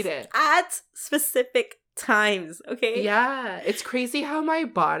 Yes, I need it. At specific times, okay? Yeah. It's crazy how my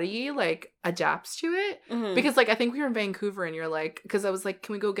body, like, adapts to it. Mm-hmm. Because, like, I think we were in Vancouver and you're like, because I was like,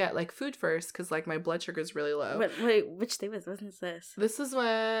 can we go get, like, food first? Because, like, my blood sugar is really low. Wait, which day was this? This is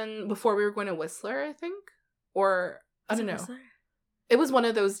before we were going to Whistler, I think. Or, I don't know. Whistler? It was one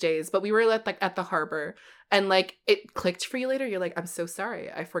of those days, but we were at the harbor and, like, it clicked for you later. You're like, I'm so sorry.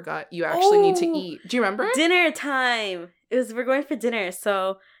 I forgot you actually need to eat. Do you remember? Dinner time. We're going for dinner,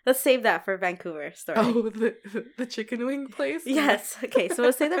 so let's save that for Vancouver story. Oh, the chicken wing place? Yes. Okay, so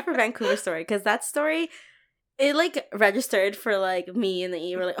we'll save that for Vancouver story, because that story, it, like, registered for, like, me and the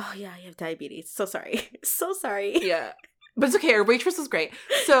E. We're like, oh, yeah, you have diabetes. So sorry. So sorry. Yeah. But it's okay. Our waitress was great.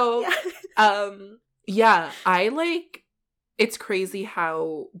 So, yeah, I, like... It's crazy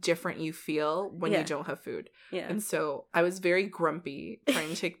how different you feel when you don't have food. Yeah. And so I was very grumpy trying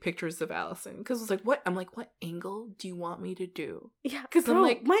to take pictures of Allison. Because I was like, what? I'm like, what angle do you want me to do? Yeah. Because I'm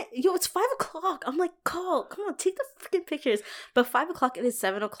like, it's 5 o'clock. I'm like, come on, take the freaking pictures. But 5 o'clock, it is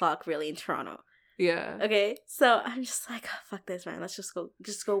 7 o'clock really in Toronto. Yeah. Okay. So I'm just like, oh, fuck this, man. Let's just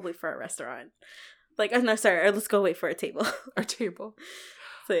go wait for a restaurant. Like, no, sorry. Or let's go wait for a table. Our table.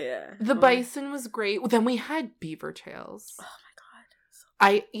 So yeah. The bison was great. Then we had beaver tails. Oh my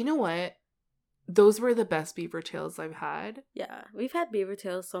God. You know what? Those were the best beaver tails I've had. Yeah. We've had beaver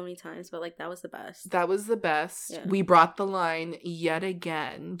tails so many times, but, like, that was the best. That was the best. Yeah. We brought the line yet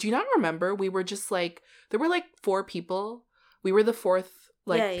again. Do you not remember? We were just like, there were like 4 people. We were the 4th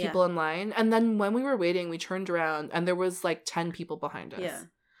people in line. And then when we were waiting, we turned around and there was like 10 people behind us. Yeah.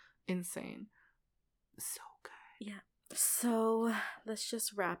 Insane. So good. Yeah. So let's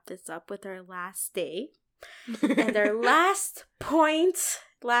just wrap this up with our last day. And our last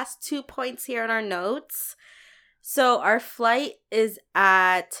 2 points here on our notes. So our flight is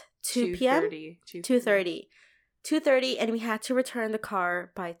at 2 p.m. 2:30, and we had to return the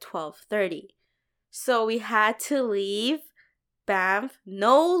car by 12:30. So we had to leave Banff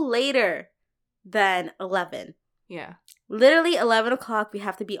no later than 11. Yeah. Literally 11 o'clock, we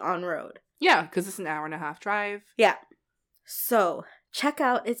have to be on road. Yeah, because it's an hour and a half drive. Yeah. So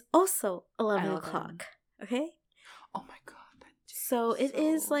checkout is also 11 o'clock. Okay? Oh my God. So it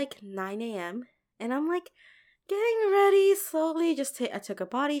is like 9 a.m. And I'm like getting ready slowly. I took a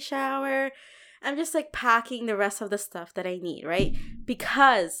body shower. I'm just like packing the rest of the stuff that I need, right?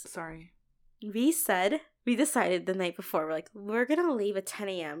 Because we decided the night before, we're going to leave at 10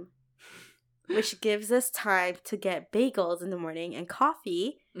 a.m., which gives us time to get bagels in the morning and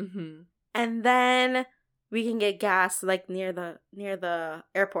coffee. Mm-hmm. And then we can get gas like near the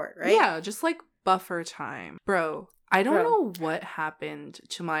airport, right? Yeah, just like buffer time. Bro, I don't know what happened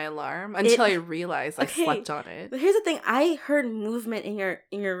to my alarm until I realized I slept on it. But here's the thing. I heard movement in your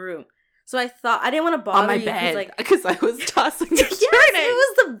room. So I thought, I didn't want to bother you. On my bed. Because I was tossing and turning. Yes, it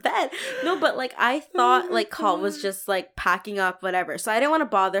was the bed. No, but I thought Call was just packing up, whatever. So I didn't want to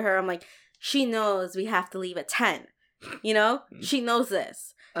bother her. I'm like, she knows we have to leave at 10. You know? She knows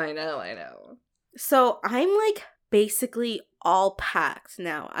this. I know. So I'm basically all packed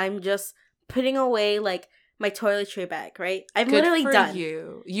now. I'm just putting away my toiletry bag, right? I'm literally done.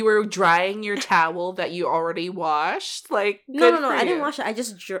 You were drying your towel that you already washed? No, I didn't wash it.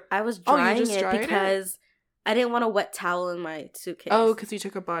 I was drying it because I didn't want a wet towel in my suitcase. Oh, because you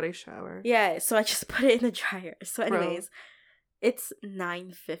took a body shower. Yeah, so I just put it in the dryer. So anyways, it's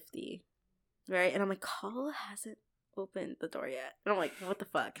 9:50, right? And I'm like, Call hasn't opened the door yet. And I'm like, what the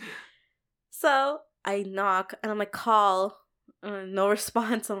fuck? So I knock and I'm like, Call. No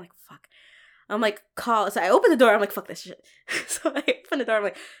response. I'm like, fuck. I'm like, Call. So I open the door. I'm like, fuck this shit. So I open the door.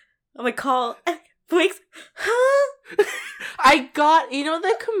 I'm like, Call. Wakes. Huh? I got,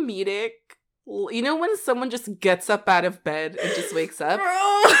 the comedic, when someone just gets up out of bed and just wakes up?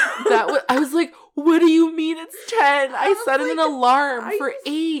 I was like, what do you mean it's 10? I set an alarm for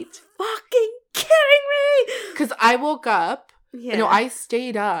 8. Fucking kidding me? Because I woke up. Yeah. I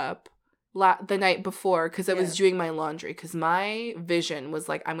stayed up the night before because I was doing my laundry, because my vision was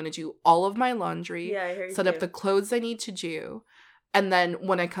I'm going to do all of my laundry, set up the clothes I need to do, and then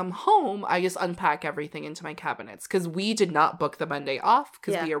when I come home, I just unpack everything into my cabinets, because we did not book the Monday off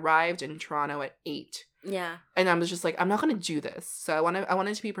because we arrived in Toronto at 8. Yeah. And I was just I'm not going to do this. So I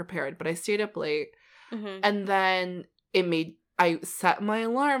wanted to be prepared, but I stayed up late. Mm-hmm. And then I set my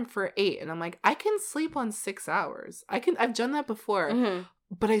alarm for 8, and I'm like, I can sleep on 6 hours. I've done that before. Mm-hmm.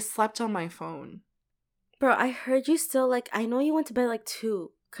 But I slept on my phone. Bro, I heard you still, I know you went to bed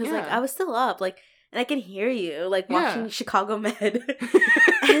 2. Because, I was still up, and I can hear you, watching Chicago Med.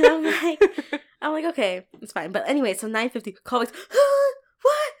 And I'm like, okay, it's fine. But anyway, so 9:50, Call wakes,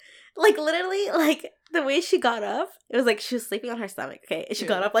 what? Literally, the way she got up, it was she was sleeping on her stomach, okay? And she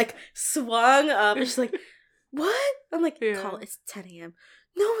got up, swung up, and she's like, what? I'm like, Call, it's 10 a.m.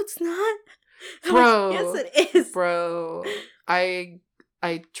 No, it's not. Bro. Yes, it is. Bro,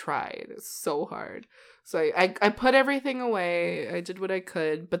 I tried so hard. So I put everything away. I did what I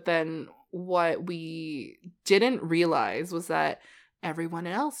could. But then what we didn't realize was that everyone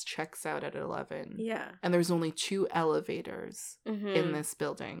else checks out at 11. Yeah. And there's only 2 elevators in this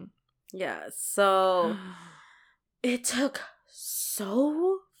building. Yeah. So it took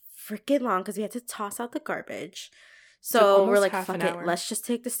so freaking long because we had to toss out the garbage. So we're like, fuck it, let's just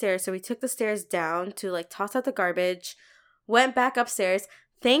take the stairs. So we took the stairs down to toss out the garbage. Went back upstairs.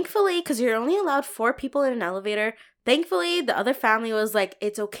 Thankfully, because you're only allowed 4 people in an elevator, thankfully, the other family was like,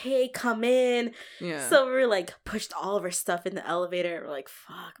 it's okay, come in. Yeah. So we were pushed all of our stuff in the elevator. We're like,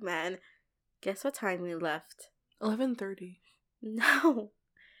 fuck, man. Guess what time we left? 11:30. No.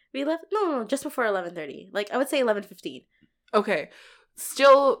 We left, no, just before 11:30. I would say 11:15. Okay.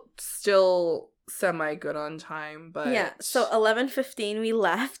 Still semi good on time, but... Yeah, so 11:15 we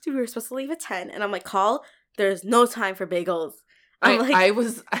left. We were supposed to leave at 10. And I'm like, Call, there's no time for bagels. I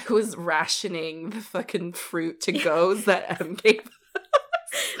was rationing the fucking fruit to goes that M gave.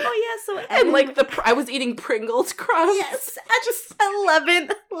 Oh yeah, so and I was eating Pringles crumbs. Yes, at just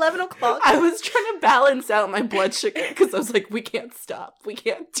 11 o'clock. I was trying to balance out my blood sugar because I was like, we can't stop, we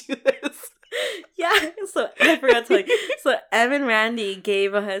can't do this. Yeah, so I forgot to tell you. So Em and Randy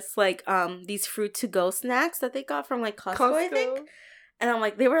gave us these fruit to go snacks that they got from Costco, I think. And I'm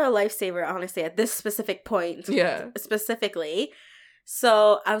like, they were a lifesaver, honestly, at this specific point. Yeah. Specifically.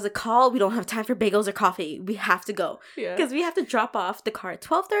 So I was like, call, we don't have time for bagels or coffee. We have to go. Yeah. Because we have to drop off the car at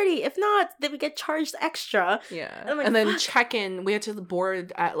 12:30. If not, then we get charged extra. Yeah. And, like, and then check-in, we had to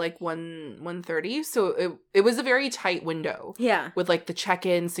board at like 1:30. So it was a very tight window. Yeah. With like the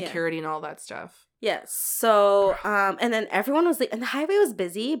check-in, security, and all that stuff. Yes. So, and then everyone was and the highway was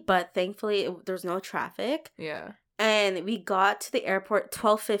busy, but thankfully there was no traffic. Yeah. And we got to the airport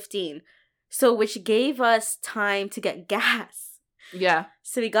 12:15. So, which gave us time to get gas. Yeah.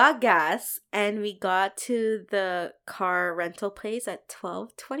 So we got gas and we got to the car rental place at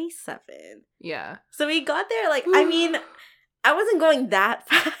 12:27. Yeah. So we got there I mean, I wasn't going that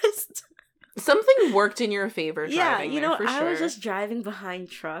fast. Something worked in your favor driving you know, there, for I sure. was just driving behind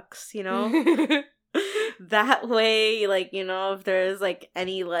trucks, you know? That way, you know, if there's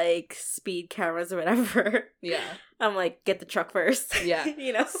any speed cameras or whatever. Yeah. I'm like, get the truck first. Yeah.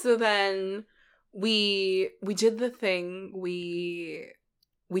 You know? So then we did the thing. We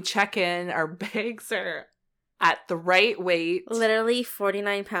check in. Our bags are at the right weight. Literally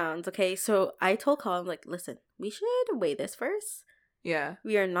 49 pounds. Okay, so I told Colin, listen, we should weigh this first. Yeah.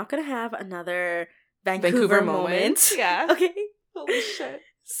 We are not going to have another Vancouver moment. Yeah. Okay. Holy shit.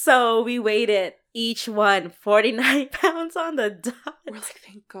 So we weighed it, each one 49 pounds on the dot. We're like,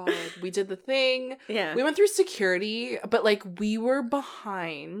 thank God. We did the thing. Yeah. We went through security, but we were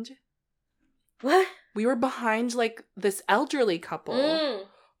behind. What? We were behind this elderly couple. Mm.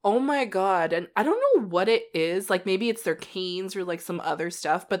 Oh my God. And I don't know what it is. Maybe it's their canes or some other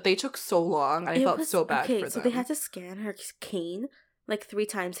stuff, but they took so long. I felt so bad for them. So they had to scan her cane 3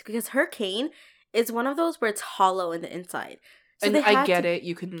 times because her cane is one of those where it's hollow in the inside. So and I get it.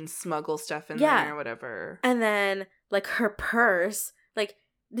 You can smuggle stuff in there or whatever. And then her purse,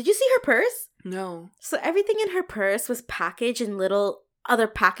 did you see her purse? No. So everything in her purse was packaged in little other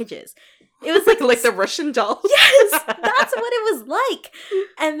packages. It was like the Russian doll. Yes, that's what it was like.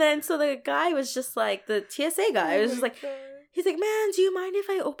 And then so the guy was just the TSA guy was just he's like, man, do you mind if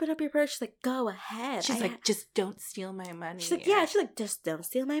I open up your purse? She's like, go ahead. She's just don't steal my money. She's like, yeah. She's like, just don't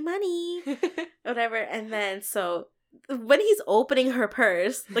steal my money. Whatever. And then so when he's opening her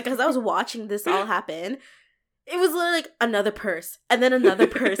purse, as I was watching this all happen, it was literally another purse and then another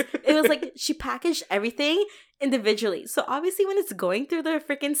purse. It was she packaged everything individually. So obviously when it's going through the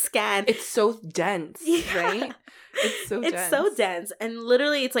freaking scan, it's so dense, right? It's so dense. And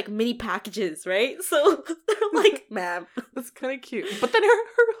literally it's mini packages, right? So they're ma'am. That's kind of cute. But then her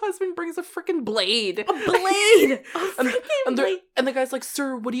husband brings a freaking blade. A blade! Blade! And the guy's like,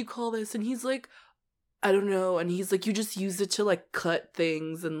 sir, what do you call this? And he's like, I don't know. And he's like, you just use it to cut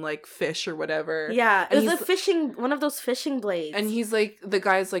things and fish or whatever. Yeah. It was one of those fishing blades. And he's like, the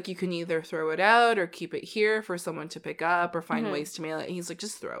guy's like, you can either throw it out or keep it here for someone to pick up or find ways to mail it. And he's like,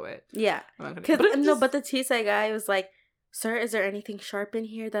 just throw it. Yeah. But the TSA guy was like, sir, is there anything sharp in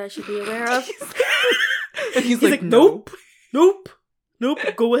here that I should be aware of? And he's like, nope. Nope.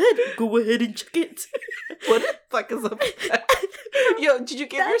 Go ahead and check it. What the fuck is up with that? Yo, did you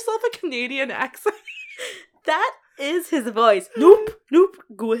give yourself a Canadian accent? That is his voice. Nope.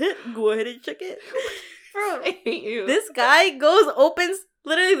 Go ahead and check it. Bro, I hate you. This guy opens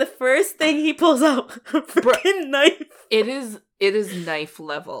literally the first thing he pulls out. A freaking knife. It is knife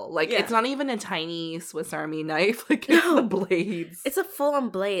level. It's not even a tiny Swiss Army knife. It's the blades. It's a full-on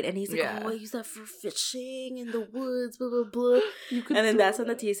blade. And he's like, oh, I use that for fishing in the woods, blah, blah, blah. And then that's when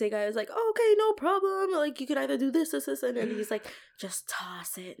the TSA guy was like, oh, okay, no problem. You could either do this. And then he's like, just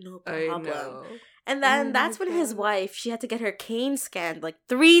toss it, no problem. I know. And then that's when his wife, she had to get her cane scanned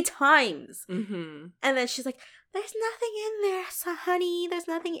 3 times. Mm-hmm. And then she's like, there's nothing in there, so honey. There's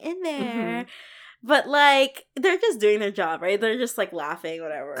nothing in there. Mm-hmm. But, they're just doing their job, right? They're just, laughing,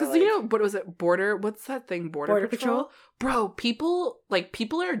 whatever. Because, what was it? What's that thing? Border Patrol? Bro, people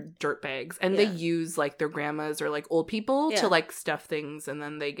are dirtbags. And they use, their grandmas or, old people to, stuff things. And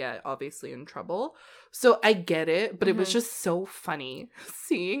then they get, obviously, in trouble. So I get it. But it was just so funny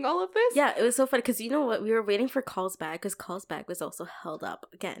seeing all of this. Yeah, it was so funny. Because you know what? We were waiting for Call's bag. Because Call's bag was also held up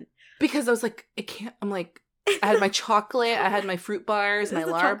again. Because I was like, I had my chocolate. I had my fruit bars, my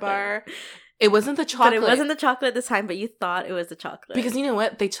Lar bar. It wasn't the chocolate. But it wasn't the chocolate this time, but you thought it was the chocolate. Because you know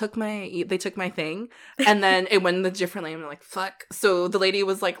what? They took my thing, and then it went in the different lane. I'm like, fuck. So the lady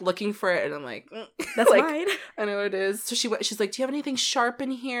was looking for it, and I'm like, that's mine. I know it is. So she's like, do you have anything sharp in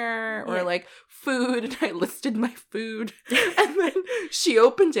here? Or food? And I listed my food. And then she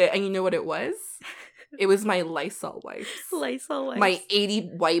opened it, and you know what it was? It was my Lysol wipes. My 80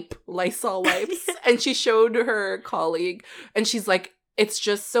 wipe Lysol wipes. And she showed her colleague, and she's like, it's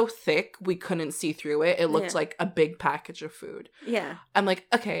just so thick we couldn't see through it. It looked like a big package of food. Yeah. I'm like,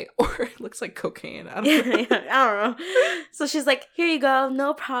 okay, or it looks like cocaine. I don't know. I don't know. So she's like, here you go,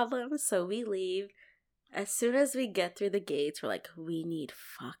 no problem. So we leave. As soon as we get through the gates, we're like, we need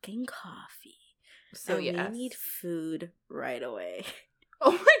fucking coffee. So we need food right away.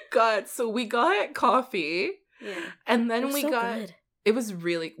 Oh my god. So we got coffee. Yeah. And then we got good. It was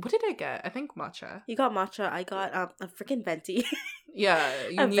really, what did I get? I think matcha. You got matcha. I got a freaking venti. Yeah,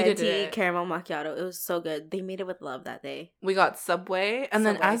 you a needed venti it. Caramel macchiato. It was so good. They made it with love that day. We got Subway, and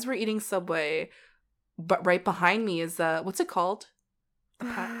then as we're eating Subway, but right behind me is what's it called?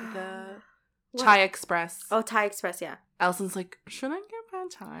 The Thai Express. Oh, Thai Express, yeah. Allison's like, should I get pad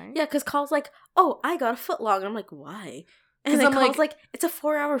Thai? Yeah, because Carl's like, oh, I got a foot long. And I'm like, why? And then Carl's like, it's a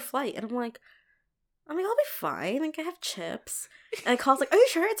 4-hour flight. And I'm like, I'll be fine. Like, I have chips. And Carl's like, are you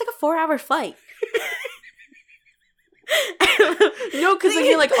sure? It's like a 4-hour flight. No, because then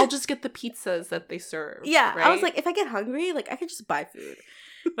you're like, I'll just get the pizzas that they serve. Yeah. Right? I was like, if I get hungry, like, I could just buy food.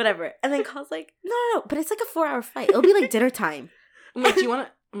 Whatever. And then Carl's like, no, but it's like a 4-hour flight. It'll be like dinner time. I'm like, do you want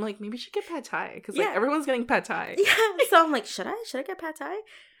to? I'm like, maybe you should get pad Thai. Because like everyone's getting pad Thai. Yeah. So I'm like, should I? Should I get pad Thai?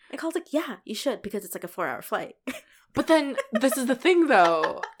 And Carl's like, yeah, you should, because it's like a 4-hour flight. But then, this is the thing,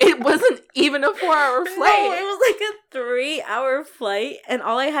 though. It wasn't even a 4-hour flight. No, it was like a 3-hour flight, and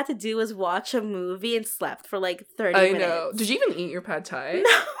all I had to do was watch a movie and slept for like 30 minutes. I know. Did you even eat your pad Thai?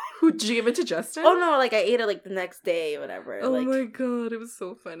 No. Who did you give it to Justin? Oh, no, like I ate it like the next day or whatever. Oh like, my god, it was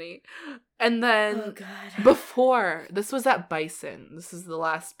so funny. And then, oh god. Before, this was at Bison. This is the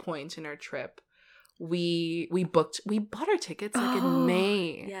last point in our trip. We bought our tickets like in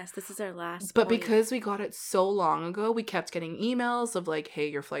May. Yes, this is our last But point. because we got it so long ago, we kept getting emails of like, hey,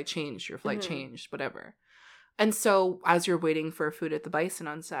 your flight changed, whatever. And so as you're waiting for food at the Bison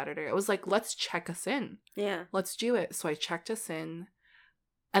on Saturday, I was like, let's check us in. Yeah. Let's do it. So I checked us in.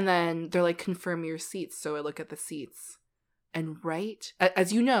 And then they're like, confirm your seats. So I look at the seats. And right,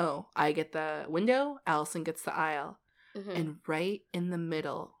 as you know, I get the window, Allison gets the aisle. Mm-hmm. And right in the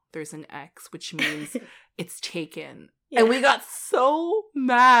middle, there's an X, which means it's taken. Yeah. And we got so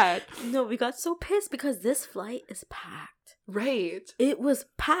mad. No, we got so pissed because this flight is packed. Right. It was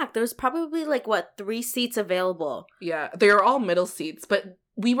packed. There was probably 3 seats available. Yeah, they are all middle seats, but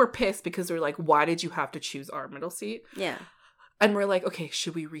we were pissed because we were like, why did you have to choose our middle seat? Yeah. And we're like, okay,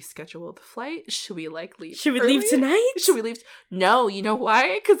 should we reschedule the flight? Should we leave? Should we leave tonight? Should we leave? No, you know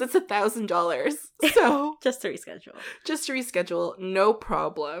why? Because it's $1,000. So just to reschedule. No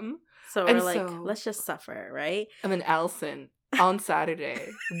problem. So we're like, let's just suffer, right? And then Allison, on Saturday,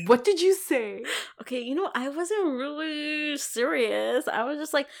 what did you say? Okay, I wasn't really serious. I was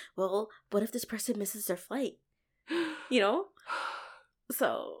just like, well, what if this person misses their flight?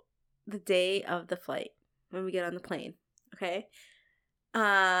 So the day of the flight, when we get on the plane, okay?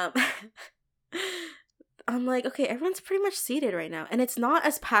 I'm like, okay, everyone's pretty much seated right now. And it's not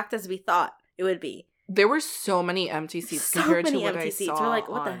as packed as we thought it would be. There were so many empty seats compared to what I saw. We're like,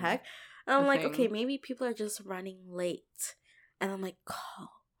 what the heck? And I'm like, okay, maybe people are just running late. And I'm like, call.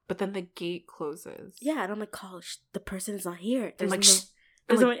 But then the gate closes. Yeah, and I'm like, call. The person is not here. There's like,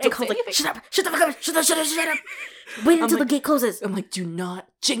 and Carl's like, shut up. Shut the fuck up. Shut up. Wait until the gate closes. I'm like, do not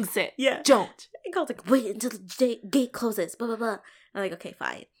jinx it. Yeah. Don't. And Carl's like, wait until the gate closes. Blah, blah, blah. I'm like, okay,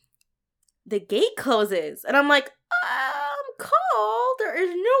 fine. The gate closes. And I'm like, Carl, there is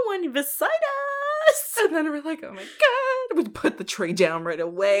no one beside us. And then we're like, oh my god. We put the tray down right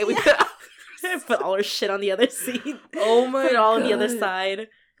away. We put all our shit on the other seat. Oh my god. Put it all on the other side.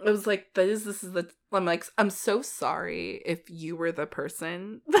 I was like, this is the... I'm like, I'm so sorry if you were the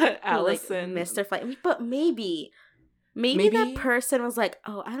person that Allison... missed their flight. But maybe that person was like,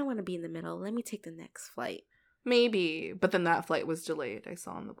 oh, I don't want to be in the middle. Let me take the next flight. Maybe. But then that flight was delayed. I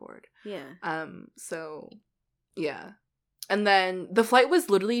saw on the board. Yeah. So, yeah. And then the flight was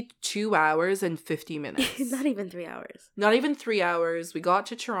literally 2 hours and 50 minutes. Not even 3 hours. Not even 3 hours. We got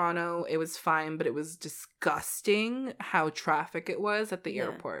to Toronto. It was fine, but it was disgusting how traffic it was at the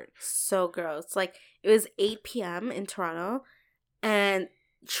airport. So gross. Like, it was 8 p.m. in Toronto, and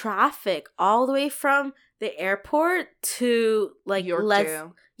traffic all the way from the airport to,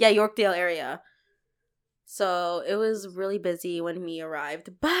 Yorkdale. Yorkdale area. So it was really busy when we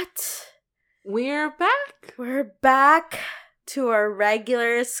arrived, but... We're back. We're back to our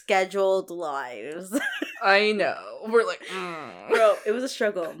regular scheduled lives. I know. We're like, Bro, it was a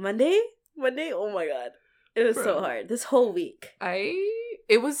struggle. Monday, oh my god. It was so hard. This whole week.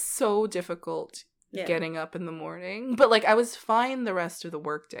 It was so difficult getting up in the morning. But, like, I was fine the rest of the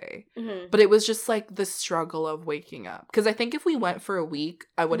workday. Mm-hmm. But it was just, like, the struggle of waking up. Because I think if we went for a week,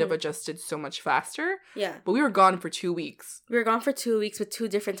 I would have adjusted so much faster. Yeah. But we were gone for 2 weeks. We were gone for 2 weeks with 2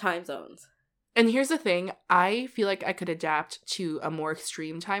 different time zones. And here's the thing. I feel like I could adapt to a more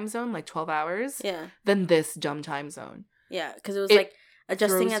extreme time zone, like 12 hours, than this dumb time zone. Yeah, because it was, like,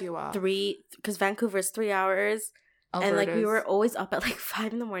 adjusting at 3, because Vancouver is 3 hours. Alberta's. And, like, we were always up at, like,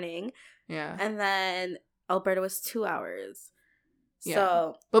 5 in the morning. Yeah. And then Alberta was 2 hours. Yeah.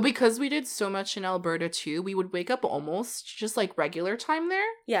 So. But because we did so much in Alberta, too, we would wake up almost just, like, regular time there.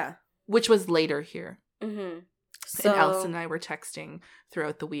 Yeah. Which was later here. Mm-hmm. So, and Allison and I were texting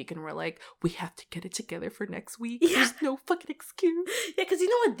throughout the week, and we're like, we have to get it together for next week. Yeah. There's no fucking excuse. Yeah, because you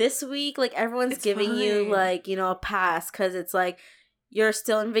know what? This week, like, everyone's giving you, like, you know, a pass, because it's like, you're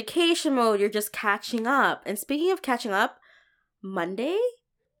still in vacation mode. You're just catching up. And speaking of catching up, Monday,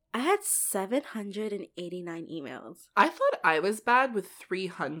 I had 789 emails. I thought I was bad with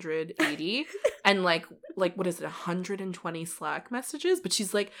 380 and, like, what is it, 120 Slack messages? But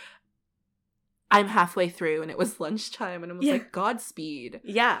she's like, I'm halfway through, and it was lunchtime, and I was like, Godspeed.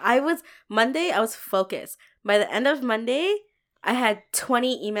 Yeah, Monday, I was focused. By the end of Monday, I had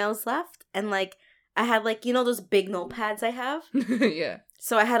 20 emails left, and, like, I had, like, you know those big notepads I have? Yeah.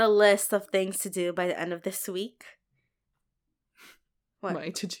 So I had a list of things to do by the end of this week. What? My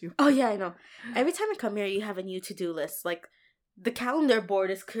to-do. Oh, yeah, I know. Every time I come here, you have a new to-do list. Like, the calendar board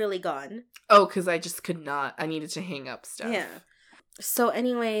is clearly gone. Oh, because I just could not. I needed to hang up stuff. Yeah. So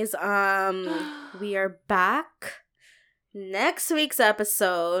anyways, we are back. Next week's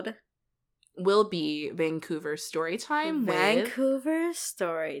episode will be Vancouver Storytime. Vancouver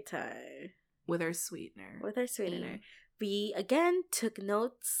Storytime. With our sweetener. We, again, took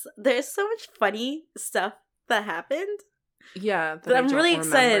notes. There's so much funny stuff that happened. Yeah. But I'm really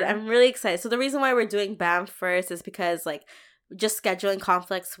excited. So the reason why we're doing BAM first is because, like, just scheduling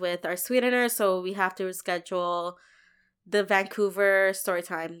conflicts with our sweetener. So we have to schedule the Vancouver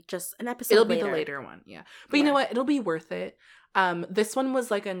Storytime, just an episode It'll be the later one, yeah. But you know what? It'll be worth it. This one was,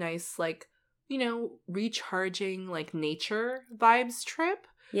 like, a nice, like, you know, recharging, like, nature vibes trip.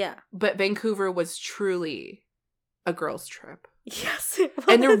 Yeah. But Vancouver was truly a girls' trip. Yes, it was.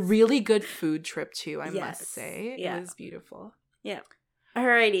 And a really good food trip, too, I must say. Yeah. It was beautiful. Yeah.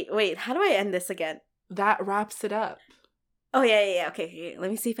 Alrighty. Wait, how do I end this again? That wraps it up. Oh, yeah. Okay. Let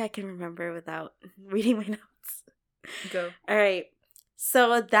me see if I can remember without reading my notes. Go. All right.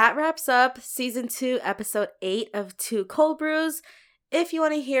 So that wraps up season 2, episode 8 of 2 Cold Brews. If you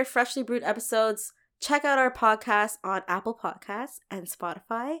want to hear freshly brewed episodes, check out our podcast on Apple Podcasts and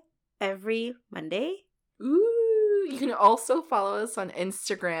Spotify every Monday. Ooh, you can also follow us on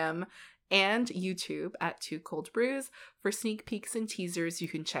Instagram and YouTube at 2 Cold Brews. For sneak peeks and teasers, you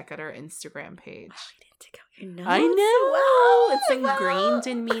can check out our Instagram page. Wow, we didn't take out your notes. I know. Wow, it's ingrained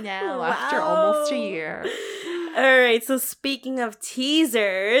in me now after almost a year. All right, so speaking of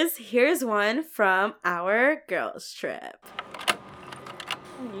teasers, here's one from our girls' trip.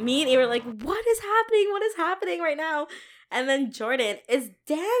 Me and Eva were like, what is happening? What is happening right now? And then Jordan is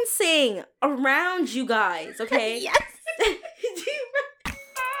dancing around you guys, okay? Yes. Do you